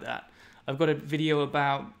things like that. I've got a video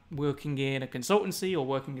about working in a consultancy or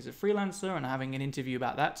working as a freelancer and having an interview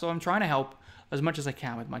about that. So I'm trying to help as much as I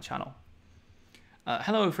can with my channel.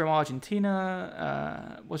 Hello from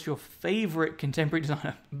Argentina. What's your favorite contemporary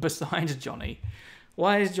designer besides Johnny?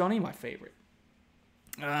 Why is Johnny my favorite?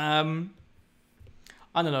 I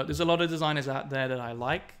don't know. There's a lot of designers out there that I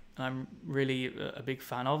like. I'm really a big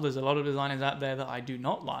fan of. There's a lot of designers out there that I do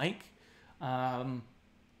not like.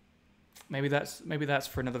 Maybe that's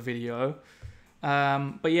for another video.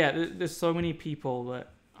 But yeah, there's so many people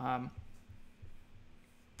that I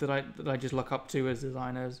just look up to as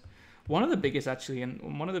designers. One of the biggest actually,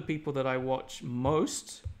 and one of the people that I watch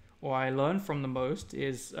most or I learn from the most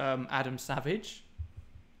is Adam Savage.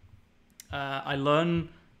 I learn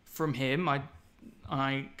from him.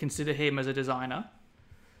 I consider him as a designer.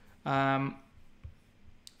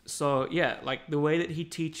 So yeah, like the way that he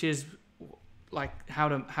teaches, like how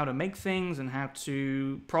to make things and how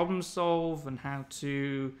to problem solve and how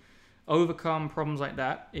to overcome problems like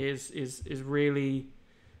that is really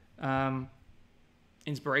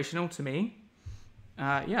inspirational to me.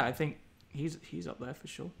 Yeah, I think he's up there for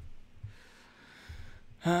sure.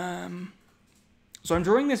 So I'm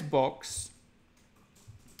drawing this box,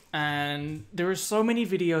 and there are so many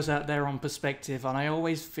videos out there on perspective, and I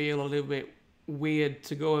always feel a little bit weird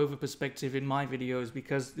to go over perspective in my videos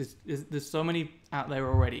because there's so many out there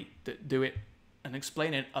already that do it and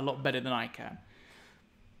explain it a lot better than I can.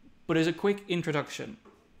 But as a quick introduction,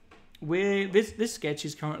 this sketch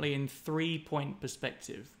is currently in 3-point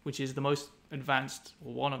perspective, which is the most advanced,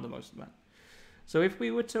 or one of the most advanced. So if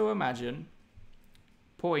we were to imagine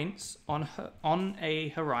points on a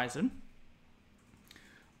horizon.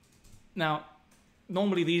 Now,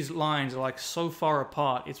 normally these lines are like so far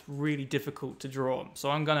apart, it's really difficult to draw them.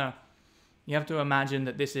 So you have to imagine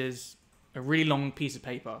that this is a really long piece of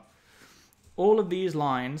paper. All of these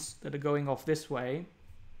lines that are going off this way,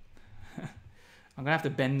 I'm gonna have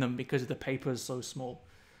to bend them because the paper is so small.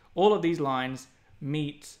 All of these lines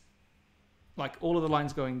meet, like all of the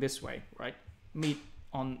lines going this way, right? Meet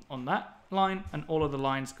on that line, and all of the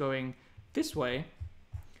lines going this way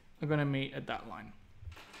are gonna meet at that line.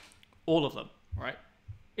 All of them, right?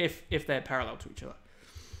 If they're parallel to each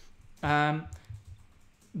other.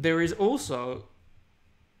 There is also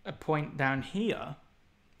a point down here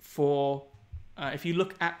for, if you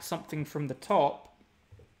look at something from the top,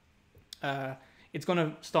 it's going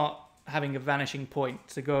to start having a vanishing point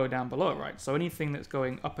to go down below, right? So anything that's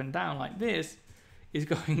going up and down like this is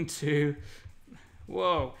going to,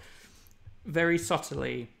 whoa, very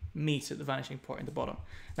subtly meet at the vanishing point at the bottom.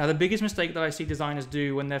 Now, the biggest mistake that I see designers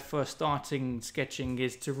do when they're first starting sketching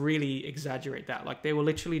is to really exaggerate that. Like, they will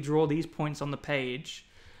literally draw these points on the page,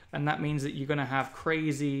 and that means that you're going to have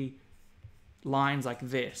crazy lines like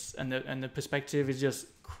this, and the perspective is just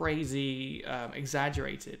crazy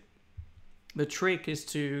exaggerated. The trick is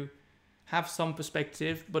to have some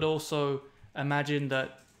perspective, but also imagine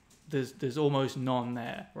that there's almost none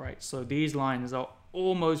there, right? So these lines are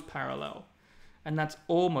almost parallel, and that's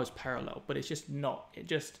almost parallel, but it's just not. It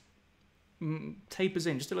just tapers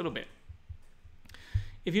in just a little bit.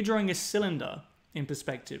 If you're drawing a cylinder in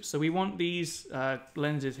perspective, so we want these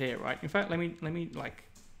lenses here, right? In fact, let me like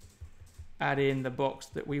add in the box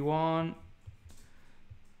that we want.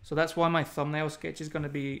 So that's why my thumbnail sketch is going to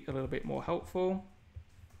be a little bit more helpful.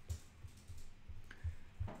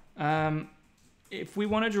 If we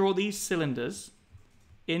want to draw these cylinders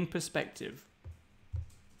in perspective,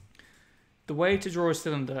 the way to draw a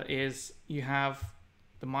cylinder is you have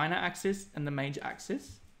the minor axis and the major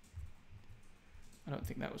axis. I don't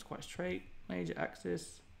think that was quite straight. Major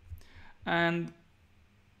axis. And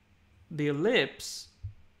the ellipse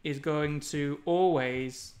is going to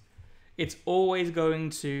always, it's always going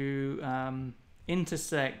to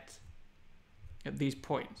intersect at these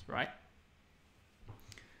points, right?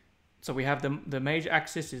 So we have the major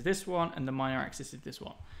axis is this one, and the minor axis is this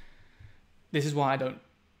one. This is why I don't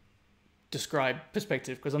describe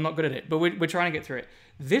perspective, because I'm not good at it, but we're trying to get through it.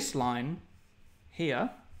 This line here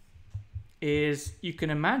is, you can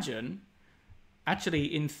imagine,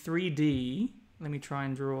 actually in 3D, let me try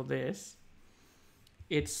and draw this.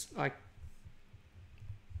 It's like,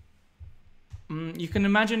 you can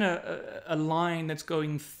imagine a line that's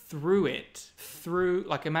going through it,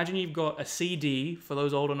 like imagine you've got a CD, for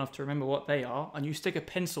those old enough to remember what they are, and you stick a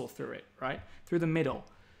pencil through it, right? Through the middle.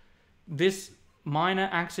 This minor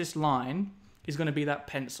axis line is going to be that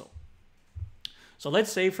pencil. So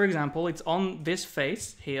let's say, for example, it's on this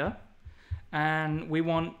face here, and we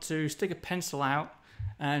want to stick a pencil out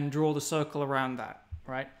and draw the circle around that,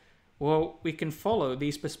 right? Well, we can follow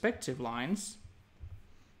these perspective lines.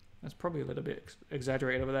 That's probably a little bit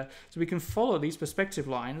exaggerated over there. So we can follow these perspective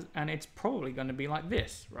lines, and it's probably going to be like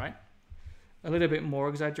this, right? A little bit more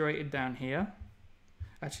exaggerated down here.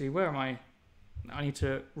 Actually, where am I? I need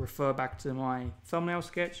to refer back to my thumbnail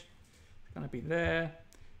sketch. It's going to be there,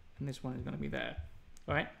 and this one is going to be there,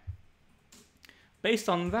 all right? Based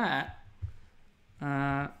on that,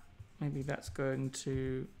 maybe that's going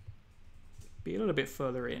to be a little bit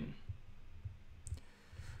further in.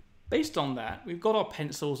 Based on that, we've got our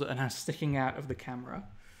pencils that are now sticking out of the camera.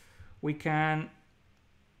 We can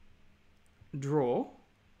draw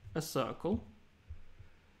a circle.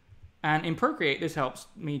 And in Procreate, this helps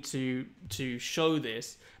me to show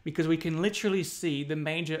this, because we can literally see the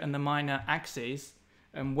major and the minor axes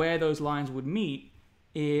and where those lines would meet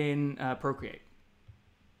in Procreate.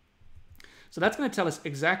 So that's going to tell us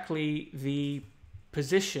exactly the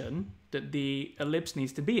position that the ellipse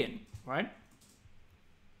needs to be in, right?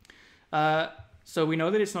 So we know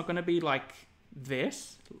that it's not going to be like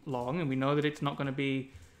this long, and we know that it's not going to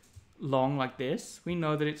be long like this. We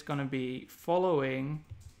know that it's going to be following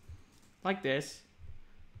like this.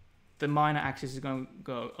 The minor axis is going to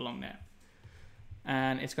go along there,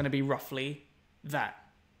 and it's going to be roughly that.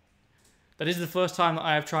 That is the first time that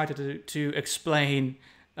I have tried to explain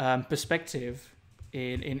perspective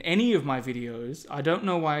in any of my videos. I don't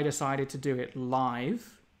know why I decided to do it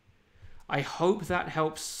live. I hope that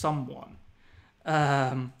helps someone.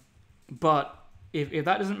 But if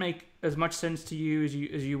that doesn't make as much sense to you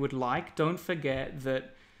as you would like, don't forget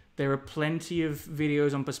that there are plenty of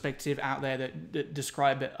videos on perspective out there that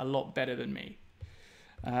describe it a lot better than me.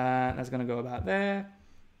 That's going to go about there.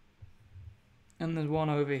 And there's one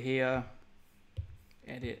over here.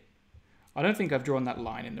 Edit. I don't think I've drawn that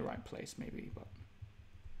line in the right place, maybe, but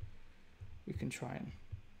we can try and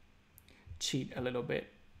cheat a little bit.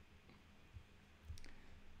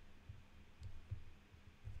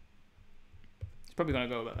 It's probably going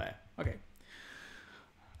to go about there. Okay.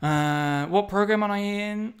 What program am I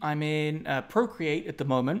in? I'm in Procreate at the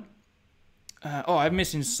moment. Oh, I'm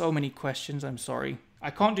missing so many questions. I'm sorry. I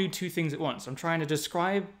can't do two things at once. I'm trying to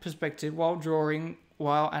describe perspective while drawing,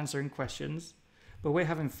 while answering questions. But we're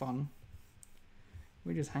having fun.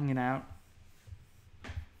 We're just hanging out.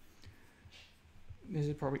 This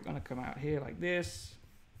is probably going to come out here like this.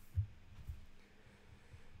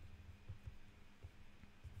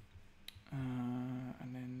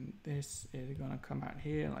 And then this is going to come out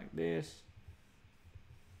here like this.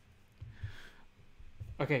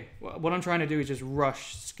 Okay, what I'm trying to do is just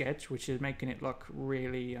rush sketch, which is making it look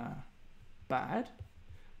really bad.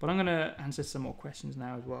 But I'm going to answer some more questions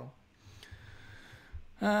now as well.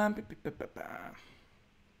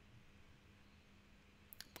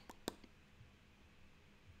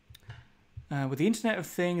 With the Internet of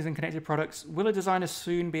Things and connected products, will a designer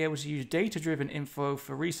soon be able to use data-driven info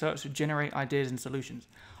for research to generate ideas and solutions?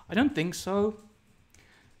 I don't think so.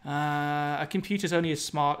 A computer's only as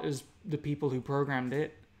smart as the people who programmed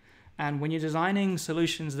it. And when you're designing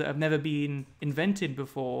solutions that have never been invented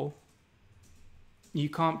before, you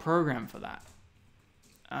can't program for that.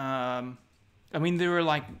 I mean, there are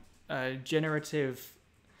like generative...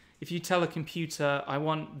 If you tell a computer, I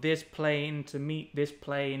want this plane to meet this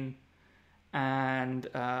plane and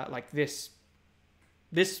like this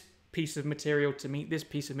piece of material to meet this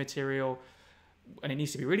piece of material, and it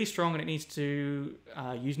needs to be really strong and it needs to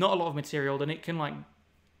use not a lot of material, then it can like...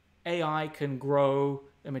 AI can grow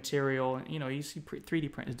a material, you know, you see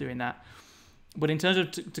 3D printers doing that. But in terms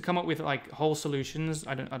of to come up with like whole solutions,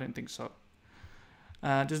 I don't think so.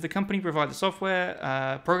 Does the company provide the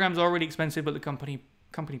software? Programs are already expensive, but the company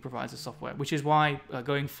provides the software, which is why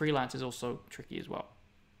going freelance is also tricky as well.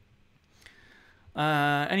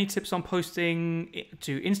 Any tips on posting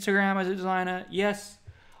to Instagram as a designer? Yes,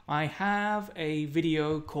 I have a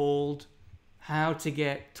video called How to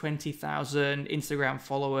Get 20,000 Instagram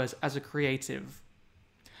Followers as a Creative.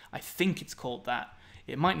 I think it's called that.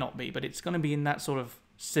 It might not be, but it's going to be in that sort of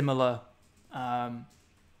similar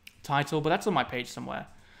title, but that's on my page somewhere.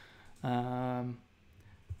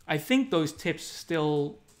 I think those tips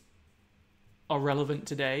still are relevant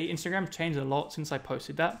today. Instagram changed a lot since I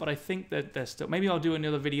posted that, but I think that they're still... Maybe I'll do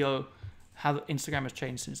another video how Instagram has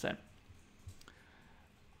changed since then.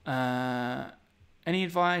 Any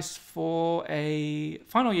advice for a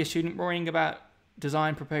final year student worrying about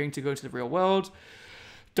design, preparing to go to the real world?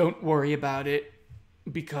 Don't worry about it,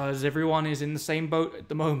 because everyone is in the same boat at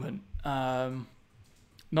the moment.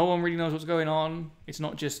 No one really knows what's going on. It's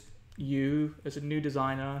not just you as a new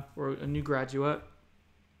designer or a new graduate.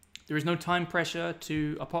 There is no time pressure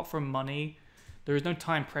to, apart from money, there is no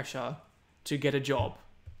time pressure to get a job.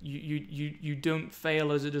 You don't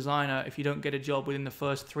fail as a designer if you don't get a job within the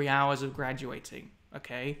first 3 hours of graduating,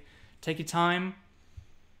 okay? Take your time,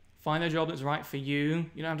 find a job that's right for you.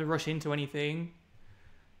 You don't have to rush into anything.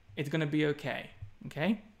 It's going to be okay,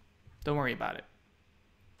 okay? Don't worry about it.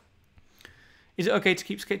 Is it okay to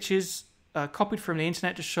keep sketches copied from the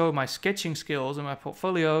internet to show my sketching skills and my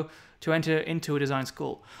portfolio to enter into a design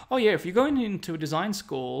school? Oh yeah, if you're going into a design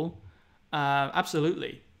school,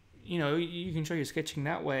 absolutely. You know, you can show your sketching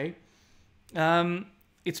that way.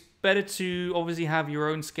 It's better to obviously have your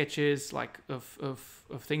own sketches, like of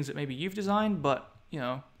things that maybe you've designed, but you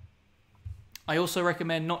know, I also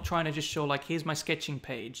recommend not trying to just show like, here's my sketching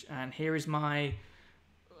page and here is my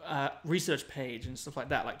research page and stuff like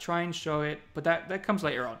that. Like, try and show it, but that comes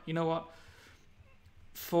later on. You know what?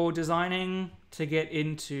 For designing to get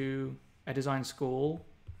into a design school,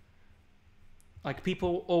 like,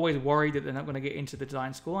 people always worry that they're not going to get into the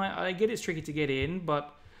design school. I get it's tricky to get in,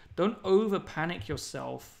 but don't over panic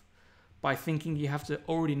yourself by thinking you have to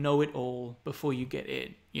already know it all before you get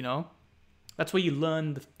in, you know? That's where you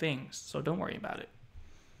learn the things, so don't worry about it.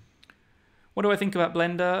 What do I think about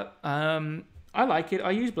Blender? I like it.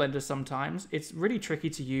 I use Blender sometimes. It's really tricky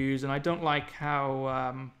to use, and I don't like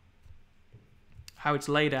how it's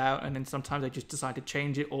laid out, and then sometimes I just decide to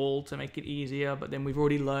change it all to make it easier, but then we've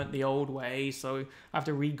already learnt the old way, so I have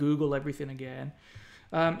to re-Google everything again.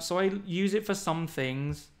 So I use it for some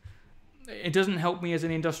things. It doesn't help me as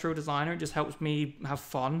an industrial designer. It just helps me have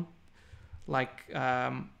fun. Like,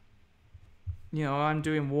 you know, I'm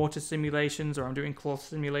doing water simulations or I'm doing cloth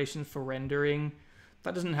simulations for rendering.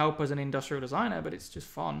 That doesn't help as an industrial designer, but it's just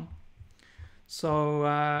fun. So,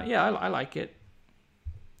 yeah, I like it.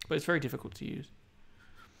 But it's very difficult to use.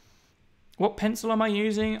 What pencil am I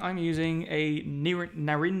using? I'm using a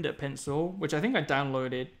Narinda pencil, which I think I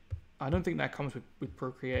downloaded. I don't think that comes with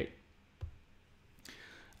Procreate.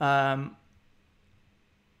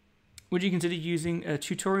 Would you consider using a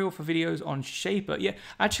tutorial for videos on Shaper? Yeah,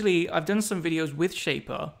 actually, I've done some videos with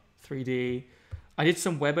Shaper 3D. I did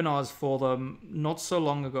some webinars for them not so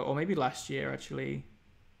long ago, or maybe last year, actually,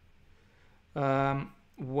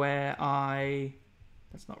 where I...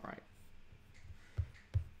 That's not right.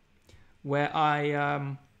 Where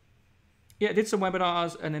I... yeah, did some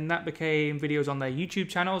webinars, and then that became videos on their YouTube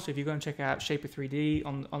channel. So if you go and check out Shaper 3D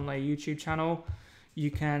on their YouTube channel,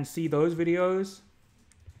 you can see those videos.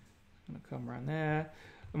 I'm gonna come around there.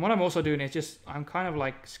 And what I'm also doing is just, I'm kind of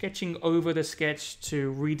like sketching over the sketch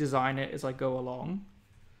to redesign it as I go along.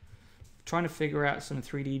 Trying to figure out some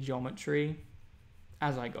 3D geometry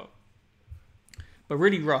as I go. But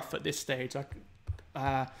really rough at this stage.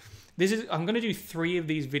 I'm gonna do 3 of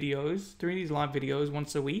these videos, 3 of these live videos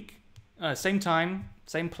once a week. Same time,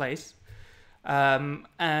 same place.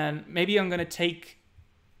 And maybe I'm gonna take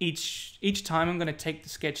each time I'm gonna take the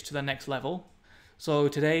sketch to the next level. So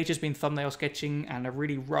today, just been thumbnail sketching and a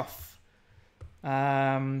really rough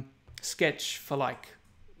sketch for like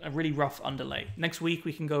a really rough underlay. Next week,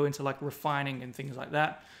 we can go into like refining and things like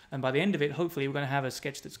that. And by the end of it, hopefully we're going to have a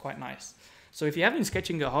sketch that's quite nice. So if you have been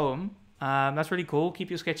sketching at home, that's really cool.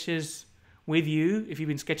 Keep your sketches with you if you've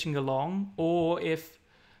been sketching along, or if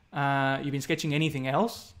you've been sketching anything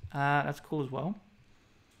else, that's cool as well.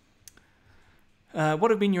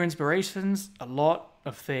 What have been your inspirations? A lot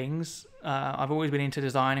of things. I've always been into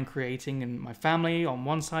design and creating, and my family on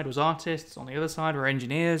one side was artists, on the other side were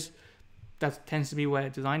engineers. That tends to be where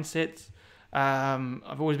design sits.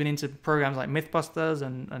 I've always been into programs like Mythbusters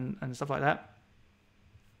and stuff like that.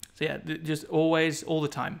 So yeah, just always, all the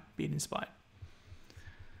time, being inspired.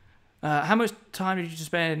 How much time did you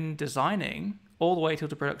spend designing all the way till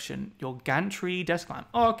to production your gantry desk lamp?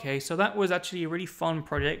 Oh, okay, so that was actually a really fun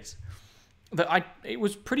project. It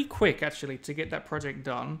was pretty quick actually to get that project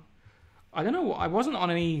done. I don't know, I wasn't on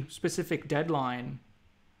any specific deadline.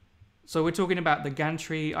 So we're talking about the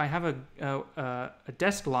gantry. I have a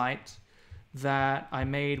desk light that I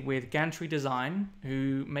made with Gantry Design,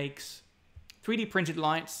 who makes 3D printed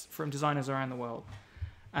lights from designers around the world.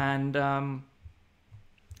 And I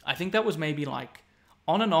think that was maybe like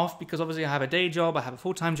on and off, because obviously I have a day job, I have a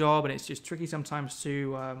full-time job, and it's just tricky sometimes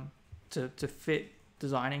to fit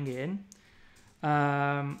designing in.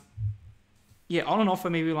 Yeah, on and off for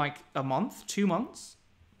maybe like a month, 2 months.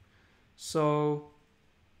 So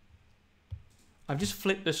I've just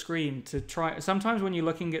flipped the screen to try. Sometimes when you're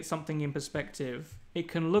looking at something in perspective, it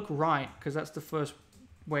can look right because that's the first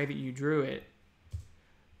way that you drew it.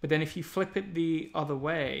 But then if you flip it the other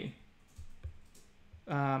way,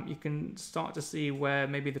 you can start to see where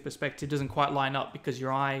maybe the perspective doesn't quite line up because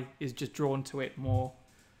your eye is just drawn to it more.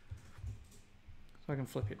 So I can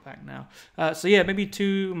flip it back now. So yeah, maybe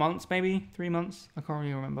 2 months, maybe 3 months. I can't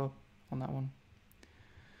really remember on that one.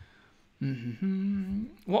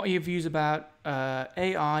 What are your views about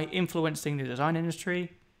AI influencing the design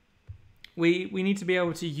industry? We need to be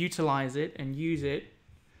able to utilize it and use it.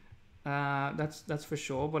 That's for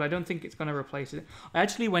sure, but I don't think it's going to replace it. I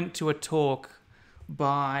actually went to a talk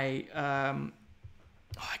by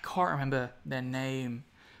I can't remember their name,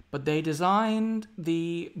 but they designed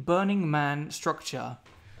the Burning Man structure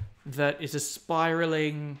that is a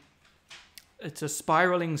spiraling. It's a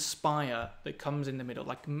spiraling spire that comes in the middle,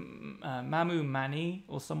 like Mamu Mani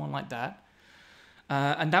or someone like that.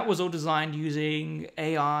 And that was all designed using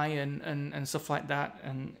AI and stuff like that.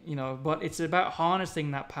 And, you know, but it's about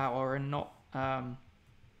harnessing that power and not,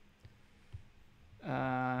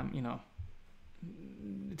 you know,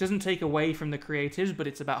 it doesn't take away from the creatives, but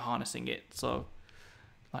it's about harnessing it. So,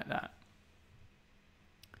 like that.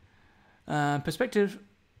 Perspective.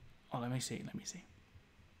 Oh, let me see.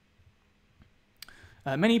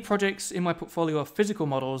 Many projects in my portfolio are physical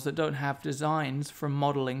models that don't have designs from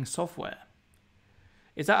modeling software.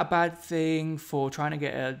 Is that a bad thing for trying to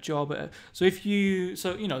get a job at so if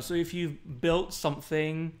you've built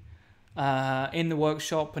something in the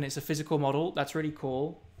workshop and it's a physical model, that's really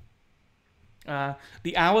cool.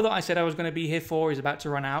 The hour that I said I was going to be here for is about to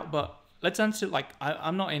run out, but let's answer,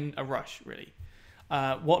 I'm not in a rush, really.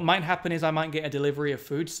 What might happen is I might get a delivery of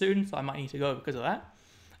food soon, so I might need to go because of that.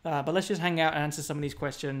 But let's just hang out and answer some of these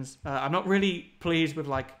questions. I'm not really pleased with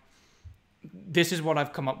this is what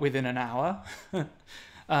I've come up with in an hour.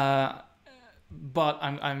 But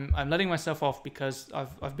I'm letting myself off because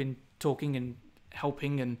I've been talking and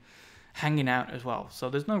helping and hanging out as well. So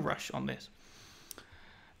there's no rush on this.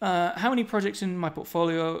 How many projects in my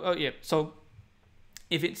portfolio? Oh yeah. So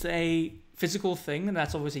if it's a physical thing, then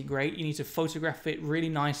that's obviously great. You need to photograph it really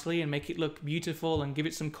nicely and make it look beautiful and give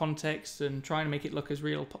it some context and try and make it look as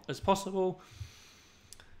real as possible.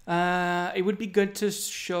 It would be good to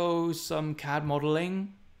show some CAD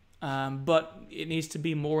modeling, but it needs to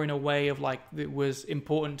be more in a way of like that was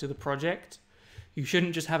important to the project. You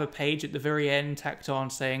shouldn't just have a page at the very end tacked on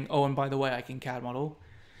saying, oh, and by the way, I can CAD model.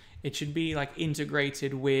 It should be like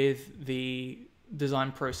integrated with the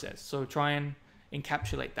design process. So try and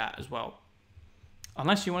encapsulate that as well.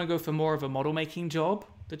 Unless you want to go for more of a model making job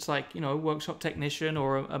that's like, you know, workshop technician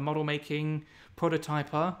or a model making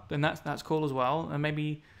prototyper, then that's cool as well. And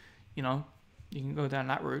maybe, you know, you can go down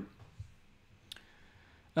that route.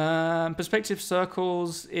 Perspective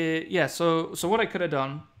circles, yeah, so what I could have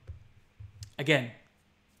done, again,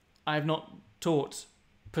 I have not taught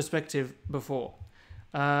perspective before.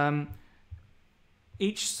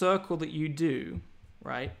 Each circle that you do,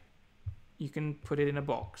 right, you can put it in a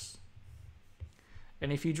box.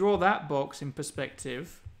 And if you draw that box in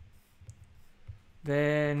perspective,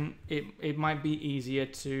 then it might be easier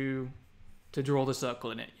to draw the circle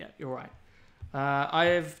in it. Yeah, you're right. I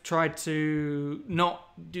have tried to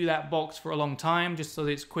not do that box for a long time, just so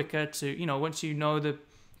that it's quicker to, you know, once you know the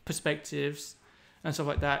perspectives and stuff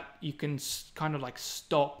like that, you can kind of like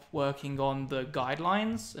stop working on the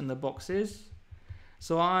guidelines and the boxes.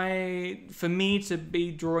 So for me to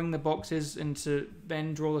be drawing the boxes and to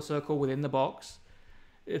then draw the circle within the box,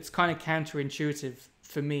 it's kind of counterintuitive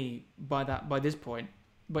for me by this point.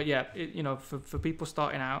 But yeah, you know, for people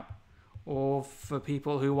starting out, or for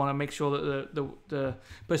people who want to make sure that the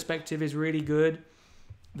perspective is really good,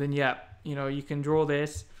 then yeah, you know, you can draw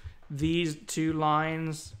this. These two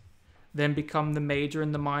lines then become the major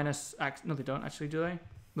and the minor no, they don't actually, do they?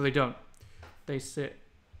 No, they don't. They sit.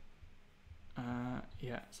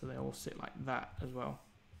 Yeah, so they all sit like that as well.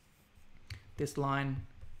 This line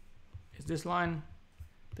is this line.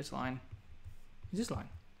 This line is this line.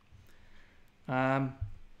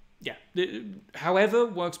 Yeah, however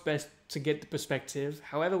works best to get the perspective,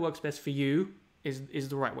 however works best for you is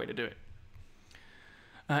the right way to do it.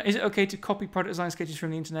 Is it okay to copy product design sketches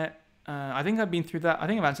from the internet? I think I've been through that. I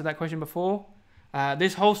think I've answered that question before.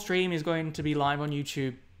 This whole stream is going to be live on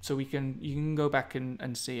YouTube, so you can go back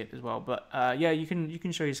and see it as well. But yeah, you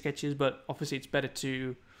can show your sketches, but obviously it's better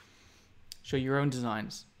to show your own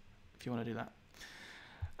designs if you want to do that.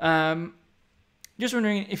 Just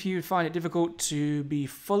wondering if you find it difficult to be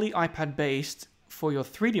fully iPad based for your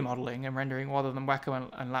 3D modeling and rendering rather than Wacom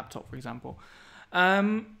and laptop, for example.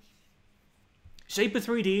 Shaper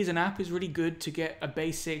 3D as an app is really good to get a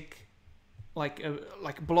basic, like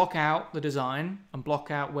block out the design and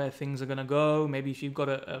block out where things are going to go. Maybe if you've got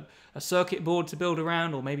a circuit board to build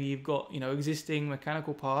around, or maybe you've got, you know, existing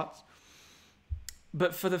mechanical parts.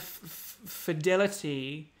 But for the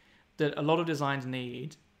fidelity that a lot of designs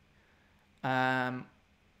need,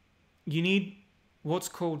 you need what's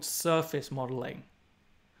called surface modeling,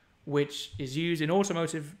 which is used in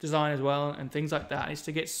automotive design as well and things like that. It's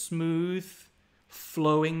to get smooth,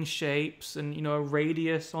 flowing shapes and, you know, a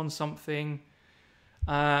radius on something.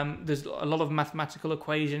 There's a lot of mathematical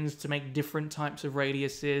equations to make different types of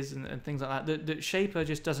radiuses and things like that that Shaper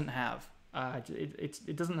just doesn't have.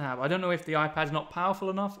 It doesn't have. I don't know if the iPad's not powerful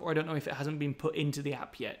enough, or I don't know if it hasn't been put into the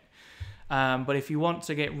app yet. But if you want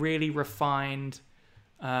to get really refined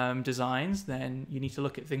designs, then you need to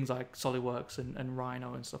look at things like SolidWorks and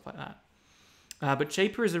Rhino and stuff like that. But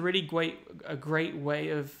Shaper is a really great way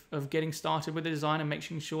of getting started with the design and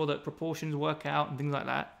making sure that proportions work out and things like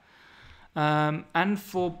that. And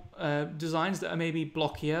for designs that are maybe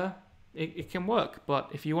blockier, it can work.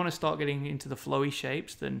 But if you want to start getting into the flowy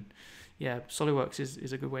shapes, then yeah, SolidWorks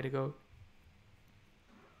is a good way to go.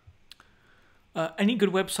 Any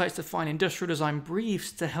good websites to find industrial design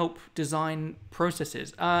briefs to help design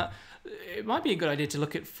processes? It might be a good idea to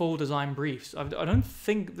look at full design briefs. I don't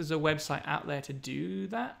think there's a website out there to do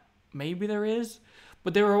that. Maybe there is.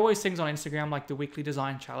 But there are always things on Instagram like the Weekly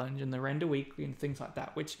Design Challenge and the Render Weekly and things like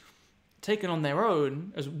that, which taken on their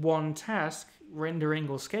own as one task, rendering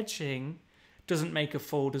or sketching, doesn't make a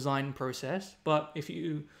full design process. But if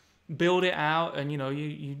you build it out and, you know,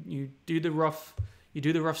 you do the rough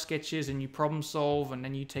sketches and you problem solve, and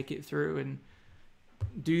then you take it through and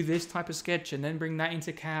do this type of sketch and then bring that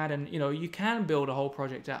into CAD, and, you know, you can build a whole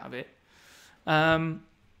project out of it.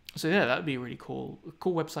 So yeah, that would be a really cool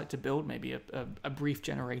website to build, maybe a brief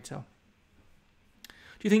generator. Do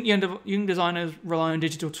you think young designers rely on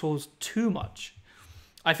digital tools too much?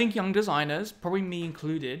 I think young designers, probably me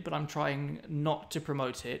included, but I'm trying not to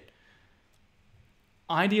promote it,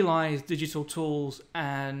 idealize digital tools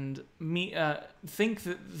and think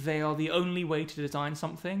that they are the only way to design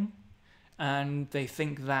something, and they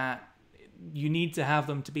think that you need to have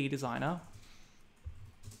them to be a designer.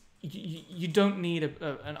 You don't need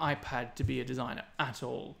an iPad to be a designer at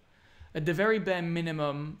all. at the very bare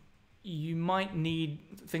minimum, you might need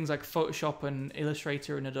things like Photoshop and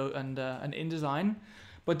Illustrator and Adobe and InDesign,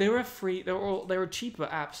 but there are free. There are cheaper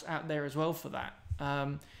apps out there as well for that.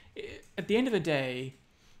 At the end of the day,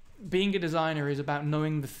 being a designer is about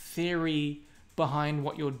knowing the theory behind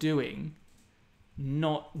what you're doing,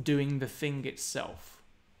 not doing the thing itself.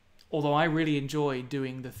 Although I really enjoy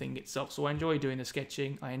doing the thing itself, so I enjoy doing the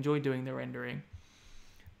sketching, I enjoy doing the rendering,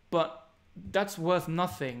 but that's worth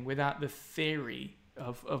nothing without the theory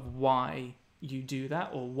of why you do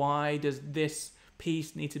that, or why does this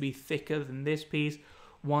piece need to be thicker than this piece,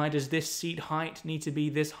 why does this seat height need to be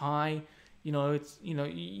this high. You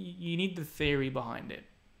need the theory behind it,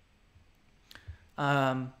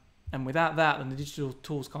 and without that, then the digital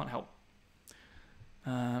tools can't help.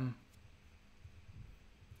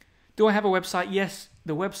 Do I have a website? Yes,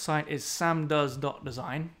 the website is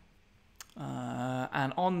samdoes.design.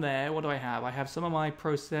 And on there, what do I have? I have some of my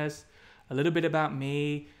process, a little bit about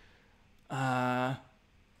me, a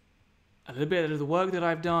little bit of the work that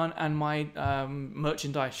I've done, and my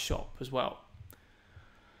merchandise shop as well.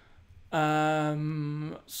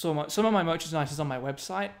 Some of my merchandise is on my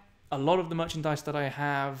website. A lot of the merchandise that I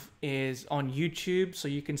have is on YouTube, so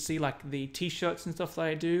you can see like the t-shirts and stuff that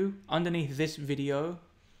I do. Underneath this video,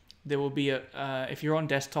 there will be if you're on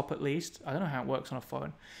desktop at least, I don't know how it works on a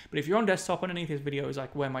phone, but if you're on desktop, underneath this video is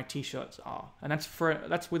like where my t-shirts are, and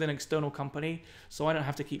that's with an external company, so I don't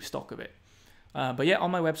have to keep stock of it. But yeah, on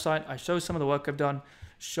my website, I show some of the work I've done,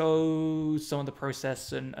 show some of the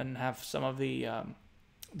process, and have some of the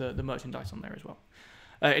merchandise on there as well.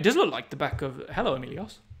 It does look like the back of, hello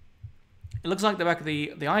Emilios. It looks like the back of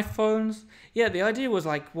the iPhones. Yeah, the idea was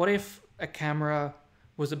like, what if a camera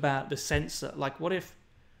was about the sensor? Like, what if,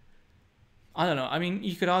 I don't know. I mean,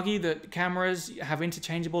 you could argue that cameras have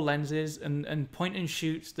interchangeable lenses, and point and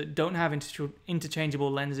shoots that don't have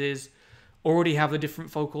interchangeable lenses already have the different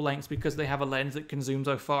focal lengths because they have a lens that can zoom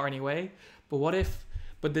so far anyway. But what if,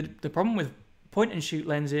 but the problem with point and shoot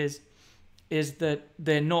lenses is that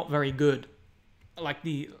they're not very good. Like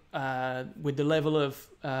with the level of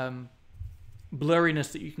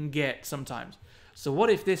blurriness that you can get sometimes. So what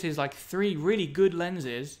if this is like 3 really good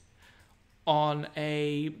lenses on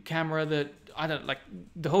a camera that, I don't like,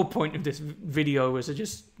 the whole point of this video was to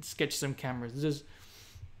just sketch some cameras.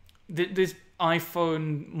 This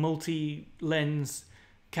iPhone multi-lens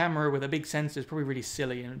camera with a big sensor is probably really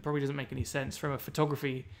silly, and it probably doesn't make any sense from a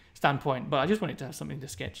photography standpoint, but I just wanted to have something to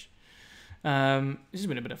sketch. This has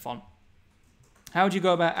been a bit of fun. How would you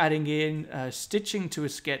go about adding in stitching to a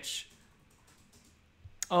sketch?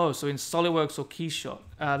 Oh, so in SolidWorks or Keyshot?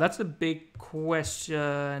 That's a big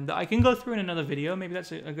question that I can go through in another video. Maybe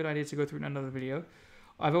that's a good idea to go through in another video.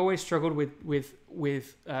 I've always struggled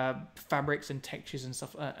with fabrics and textures and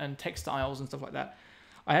stuff, and textiles and stuff like that.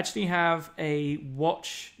 I actually have a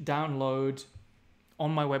watch download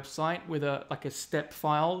on my website with a step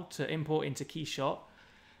file to import into Keyshot,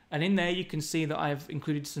 and in there you can see that I've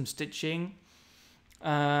included some stitching.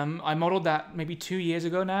 I modeled that maybe 2 years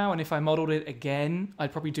ago now, and if I modeled it again,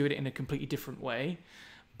 I'd probably do it in a completely different way.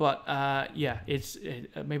 But yeah,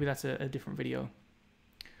 maybe that's a different video.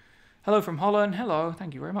 Hello from Holland. Hello,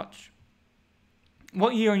 thank you very much.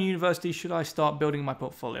 What year in university should I start building my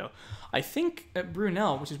portfolio? I think at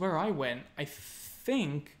Brunel, which is where I went, I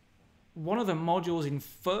think one of the modules in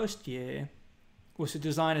first year was to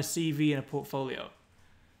design a CV and a portfolio.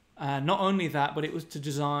 Not only that, but it was to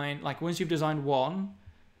design, like once you've designed one,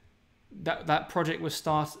 that project was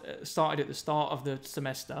started at the start of the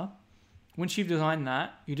semester. Once you've designed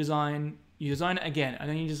that, you design it again, and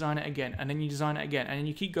then you design it again, and then you design it again, and then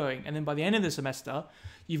you keep going. And then by the end of the semester,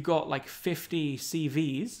 you've got like 50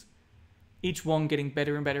 CVs, each one getting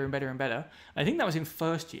better and better and better and better. I think that was in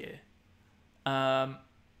first year. And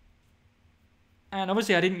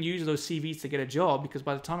obviously I didn't use those CVs to get a job, because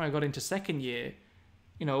by the time I got into second year,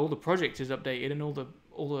 all the project is updated and all the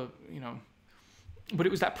but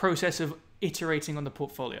it was that process of iterating on the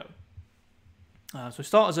portfolio. So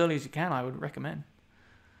start as early as you can, I would recommend.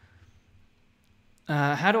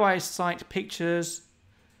 How do I cite pictures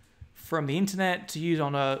from the internet to use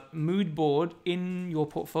on a mood board in your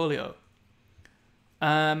portfolio?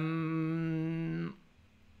 That's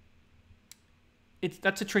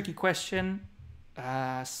a tricky question.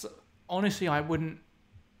 So honestly, I wouldn't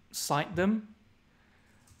cite them.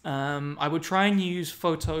 I would try and use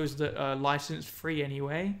photos that are license free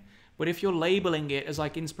anyway, but if you're labeling it as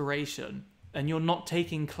like inspiration and you're not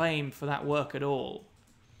taking claim for that work at all,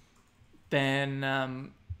 then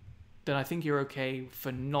I think you're okay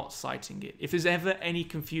for not citing it. If there's ever any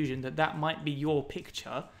confusion that might be your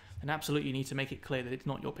picture, then absolutely you need to make it clear that it's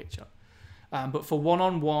not your picture. But for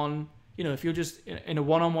one-on-one you know, if you're just in a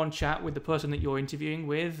one-on-one chat with the person that you're interviewing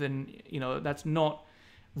with, and you know that's not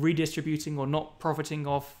redistributing or not profiting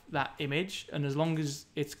off that image, and as long as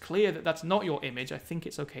it's clear that that's not your image, I think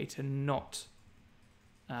it's okay to not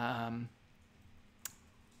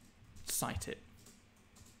cite it.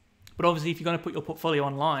 But obviously, if you're going to put your portfolio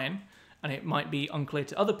online and it might be unclear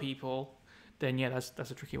to other people, then yeah,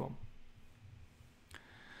 that's a tricky one.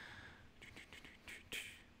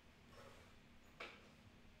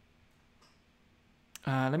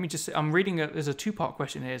 Let me just say, I'm reading, there's a two-part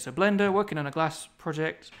question here. So Blender, working on a glass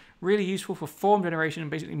project, really useful for form generation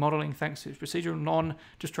and basically modeling thanks to its procedural,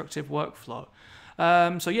 non-destructive workflow.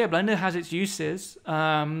 So yeah, Blender has its uses,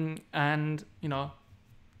 and you know,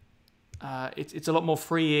 it's a lot more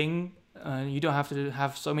freeing. You don't have to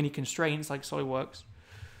have so many constraints like SolidWorks.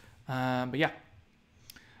 But yeah,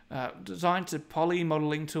 designed to poly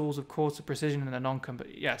modeling tools, of course, the precision and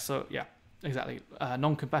the exactly.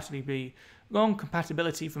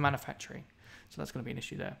 Non-compatibility for manufacturing. So that's going to be an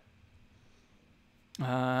issue there.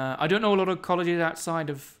 I don't know a lot of colleges outside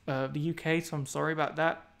of the UK, so I'm sorry about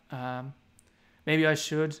that. Maybe I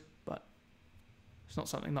should, but it's not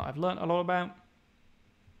something that I've learned a lot about.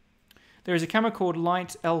 There is a camera called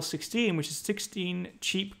Light L16, which is 16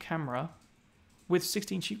 cheap camera with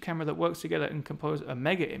 16 cheap camera that works together and compose a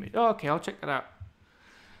mega image. Oh, okay, I'll check that out.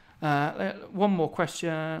 One more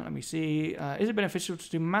question. Let me see. Is it beneficial to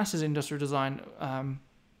do masters in industrial design?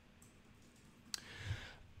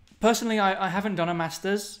 Personally, I haven't done a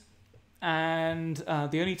master's, and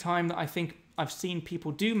the only time that I think I've seen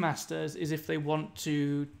people do masters is if they want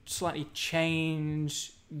to slightly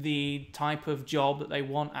change the type of job that they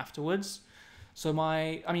want afterwards. So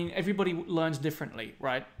everybody learns differently,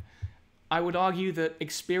 right? I would argue that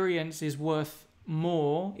experience is worth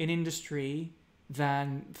more in industry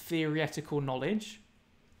than theoretical knowledge,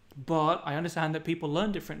 but I understand that people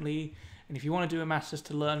learn differently, and if you want to do a master's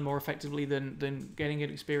to learn more effectively than getting an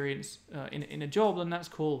experience in a job, then that's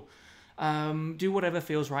cool. Do whatever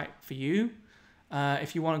feels right for you.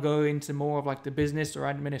 If you want to go into more of like the business or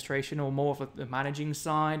administration, or more of the managing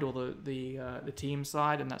side or the team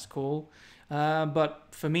side, and that's cool. But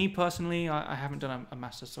for me personally, I haven't done a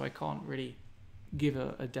master's, so I can't really give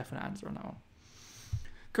a definite answer on that one.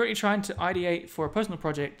 Currently trying to ideate for a personal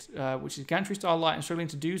project, which is gantry style light, and struggling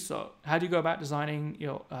to do so. How do you go about designing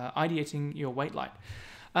ideating your weight light?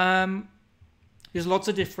 There's lots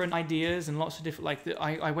of different ideas and lots of different,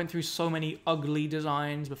 I went through so many ugly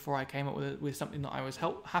designs before I came up with something that I was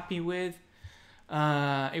happy with.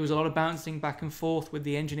 It was a lot of bouncing back and forth with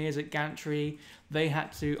the engineers at Gantry. They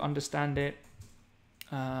had to understand it.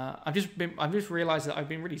 I've just realized that I've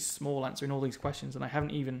been really small answering all these questions, and I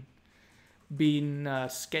haven't even been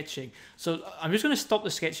sketching. So I'm just going to stop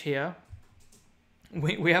the sketch here.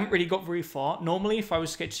 We haven't really got very far. Normally, if I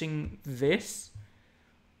was sketching this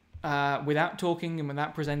without talking and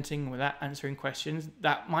without presenting and without answering questions,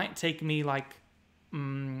 that might take me like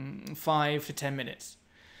 5 to 10 minutes.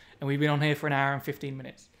 And we've been on here for an hour and 15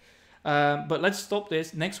 minutes. But let's stop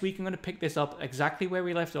this. Next week, I'm going to pick this up exactly where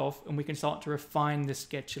we left off, and we can start to refine this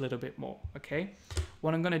sketch a little bit more, okay?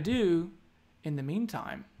 What I'm going to do in the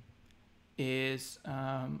meantime is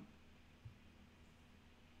I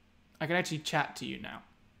can actually chat to you now.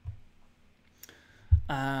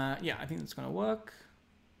 Yeah, I think that's going to work.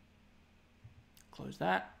 Close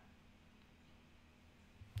that.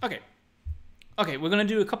 Okay, we're going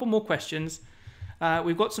to do a couple more questions.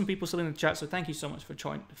 We've got some people still in the chat, so thank you so much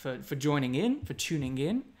for joining in, for tuning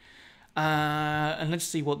in. And let's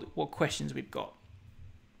see what questions we've got.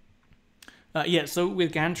 Yeah, so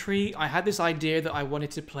with Gantry, I had this idea that I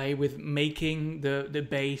wanted to play with making the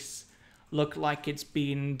base look like it's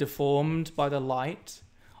been deformed by the light.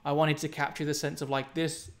 I wanted to capture the sense of like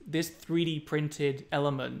this 3D printed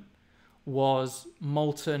element was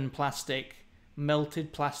molten plastic,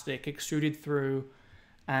 melted plastic, extruded through,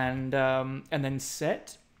 and then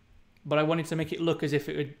set. But I wanted to make it look as if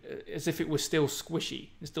it was still squishy,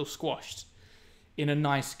 still squashed, in a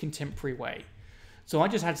nice contemporary way. So I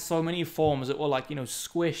just had so many forms that were like,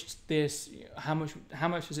 squished this. How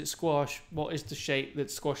much does it squash? What is the shape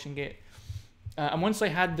that's squashing it? And once I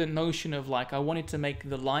had the notion of like, I wanted to make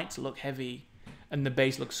the lights look heavy and the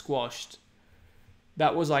base look squashed,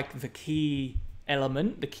 that was like the key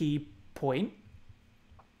element, the key point.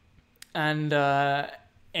 And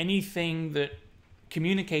anything that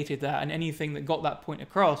communicated that and anything that got that point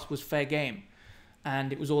across was fair game.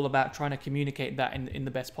 And it was all about trying to communicate that in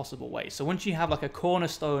the best possible way. So once you have like a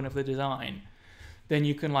cornerstone of the design, then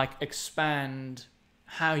you can like expand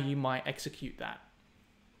how you might execute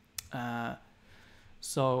that.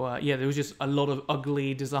 So yeah, there was just a lot of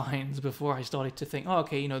ugly designs before I started to think, oh,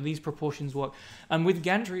 okay, you know, these proportions work. And with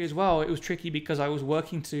Gantry as well, it was tricky because I was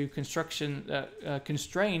working to construction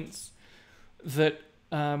constraints that,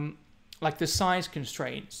 like the size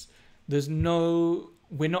constraints,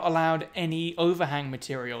 we're not allowed any overhang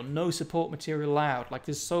material, no support material allowed. Like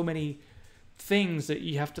there's so many things that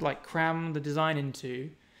you have to like cram the design into.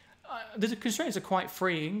 The constraints are quite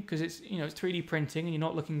freeing because it's, you know, it's 3D printing and you're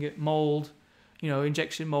not looking at mold, you know,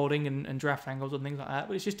 injection molding and draft angles and things like that,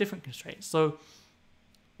 but it's just different constraints. So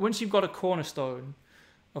once you've got a cornerstone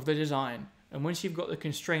of the design and once you've got the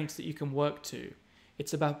constraints that you can work to,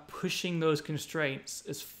 it's about pushing those constraints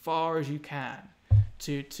as far as you can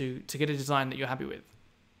to get a design that you're happy with.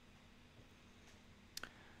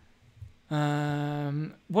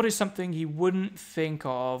 What is something you wouldn't think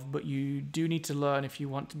of but you do need to learn if you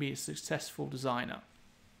want to be a successful designer?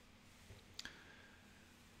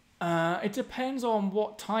 It depends on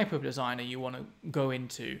what type of designer you want to go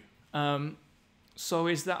into. So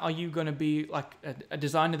are you going to be like a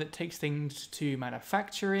designer that takes things to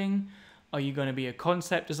manufacturing? Are you going to be a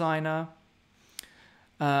concept designer?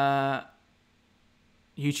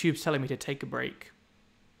 YouTube's telling me to take a break.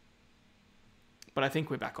 But I think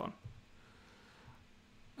we're back on.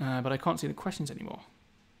 But I can't see the questions anymore.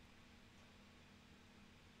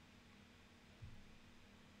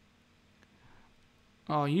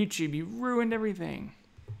 Oh, YouTube, you ruined everything.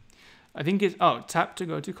 I think it's... Oh, tap to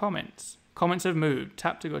go to comments. Comments have moved.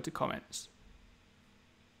 Tap to go to comments.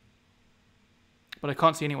 But I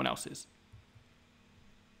can't see anyone else's.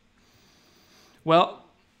 Well,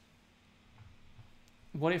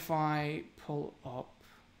 what if I pull up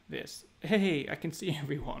this? Hey, I can see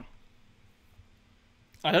everyone.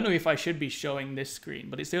 I don't know if I should be showing this screen,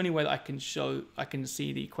 but it's the only way that I can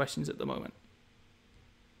see the questions at the moment.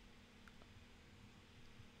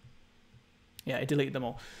 Yeah, I deleted them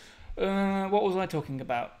all. What was I talking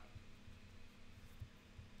about?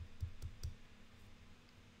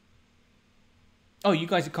 Oh, you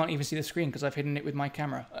guys can't even see the screen because I've hidden it with my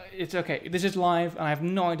camera. It's okay. This is live, and I have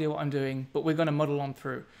no idea what I'm doing, but we're going to muddle on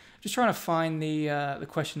through. Just trying to find the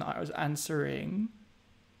question that I was answering.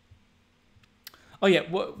 Oh yeah,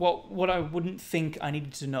 what I wouldn't think I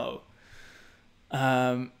needed to know.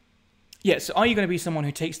 Yeah, so are you going to be someone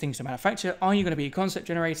who takes things to manufacture? Are you going to be a concept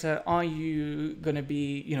generator? Are you going to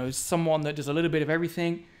be, you know, someone that does a little bit of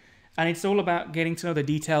everything? And it's all about getting to know the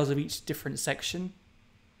details of each different section.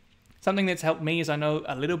 Something that's helped me is I know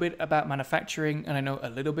a little bit about manufacturing and I know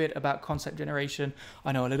a little bit about concept generation.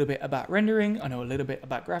 I know a little bit about rendering. I know a little bit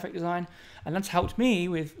about graphic design, and that's helped me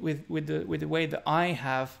with the way that I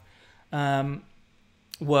have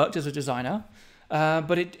worked as a designer.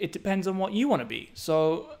 But it depends on what you want to be.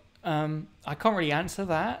 So I can't really answer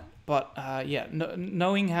that. But yeah,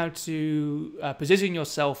 knowing how to position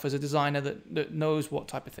yourself as a designer that knows what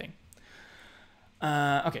type of thing.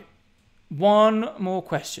 Okay, one more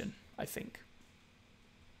question. I think.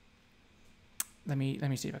 Let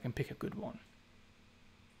me see if I can pick a good one.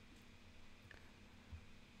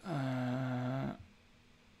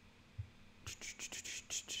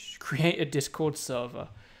 Create a Discord server.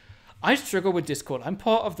 I struggle with Discord. I'm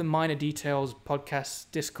part of the Minor Details podcast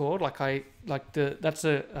Discord. That's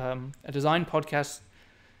a design podcast,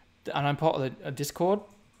 and I'm part of a Discord.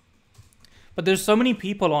 But there's so many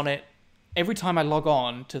people on it. Every time I log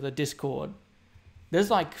on to the Discord, there's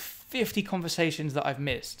like 50 conversations that I've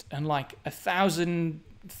missed and like 1,000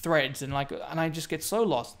 threads and I just get so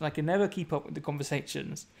lost and I can never keep up with the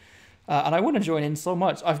conversations. And I want to join in so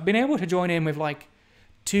much. I've been able to join in with like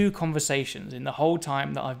 2 conversations in the whole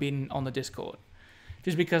time that I've been on the Discord,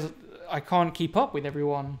 just because I can't keep up with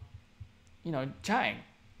everyone, you know, chatting.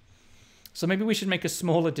 So maybe we should make a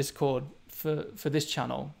smaller Discord for this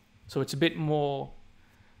channel, so it's a bit more.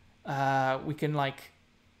 We can like,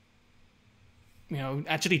 you know,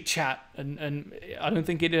 actually chat, and I don't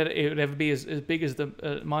think it would ever be as big as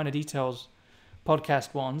the Minor Details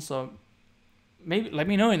podcast one. So maybe let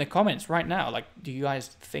me know in the comments right now. Like, do you guys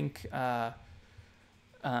think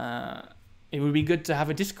it would be good to have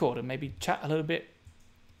a Discord and maybe chat a little bit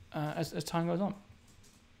as time goes on?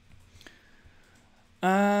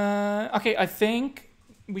 Okay, I think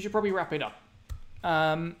we should probably wrap it up.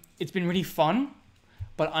 It's been really fun,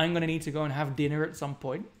 but I'm gonna need to go and have dinner at some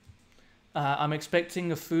point. I'm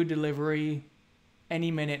expecting a food delivery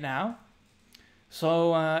any minute now.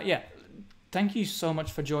 So yeah, thank you so much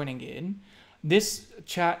for joining in. This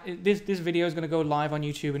video is going to go live on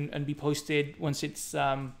YouTube and be posted once it's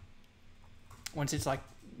like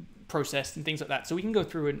processed and things like that. So we can go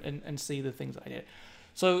through and see the things that I did.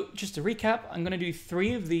 So just to recap, I'm going to do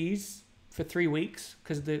 3 of these for 3 weeks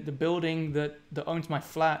because the building that owns my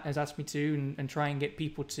flat has asked me to and try and get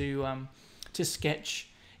people to sketch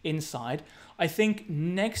inside. I think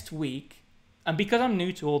next week, and because I'm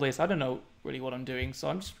new to all this, I don't know really what I'm doing, so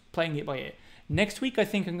I'm just playing it by ear. Next week, I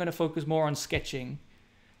think I'm going to focus more on sketching,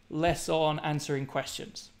 less on answering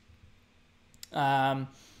questions.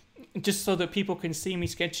 Just so that people can see me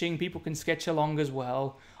sketching, people can sketch along as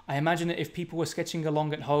well. I imagine that if people were sketching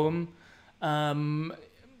along at home,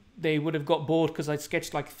 they would have got bored because I'd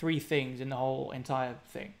sketched like 3 things in the whole entire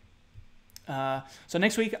thing. So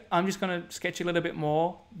next week, I'm just going to sketch a little bit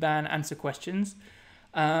more than answer questions.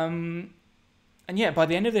 And yeah, by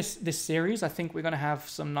the end of this series, I think we're going to have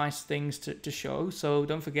some nice things to show. So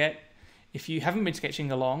don't forget, if you haven't been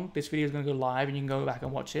sketching along, this video is going to go live and you can go back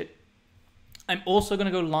and watch it. I'm also going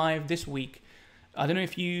to go live this week. I don't know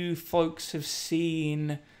if you folks have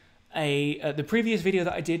seen the previous video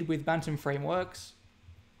that I did with Bantam Frameworks.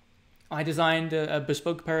 I designed a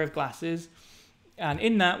bespoke pair of glasses, and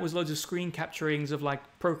in that was loads of screen capturings of like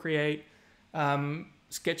Procreate,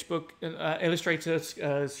 Sketchbook, Illustrator,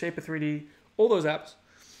 Shaper 3D, all those apps.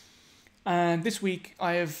 And this week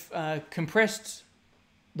I have compressed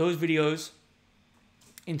those videos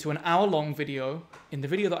into an hour-long video. In the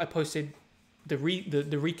video that I posted, the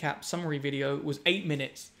recap summary video was 8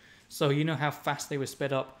 minutes, so you know how fast they were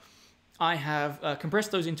sped up. I have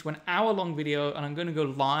compressed those into an hour-long video, and I'm going to go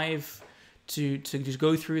live to just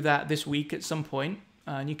go through that this week at some point.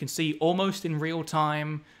 And you can see almost in real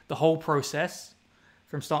time the whole process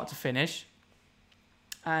from start to finish.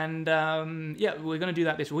 And yeah, we're going to do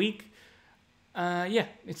that this week. Yeah,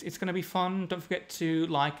 it's going to be fun. Don't forget to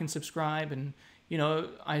like and subscribe. And you know,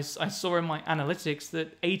 I saw in my analytics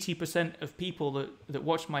that 80% of people that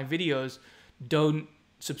watch my videos don't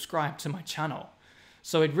subscribe to my channel.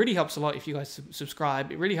 So it really helps a lot if you guys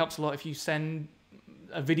subscribe. It really helps a lot if you send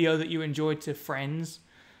a video that you enjoyed to friends.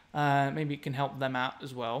 Maybe it can help them out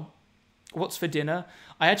as well. What's for dinner?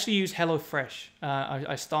 I actually use HelloFresh.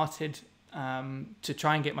 I started to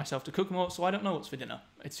try and get myself to cook more, so I don't know what's for dinner.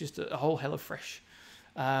 It's just a whole HelloFresh.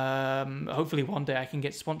 Hopefully one day I can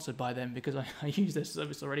get sponsored by them because I use their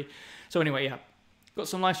service already. So anyway, yeah, got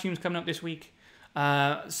some live streams coming up this week.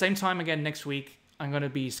 Same time again next week. I'm going to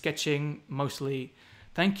be sketching mostly.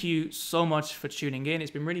 Thank you so much for tuning in.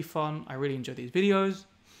 It's been really fun. I really enjoy these videos.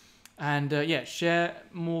 And yeah, share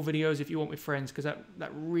more videos if you want with friends, because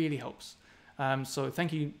that really helps. So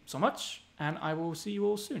thank you so much, and I will see you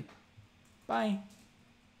all soon. Bye.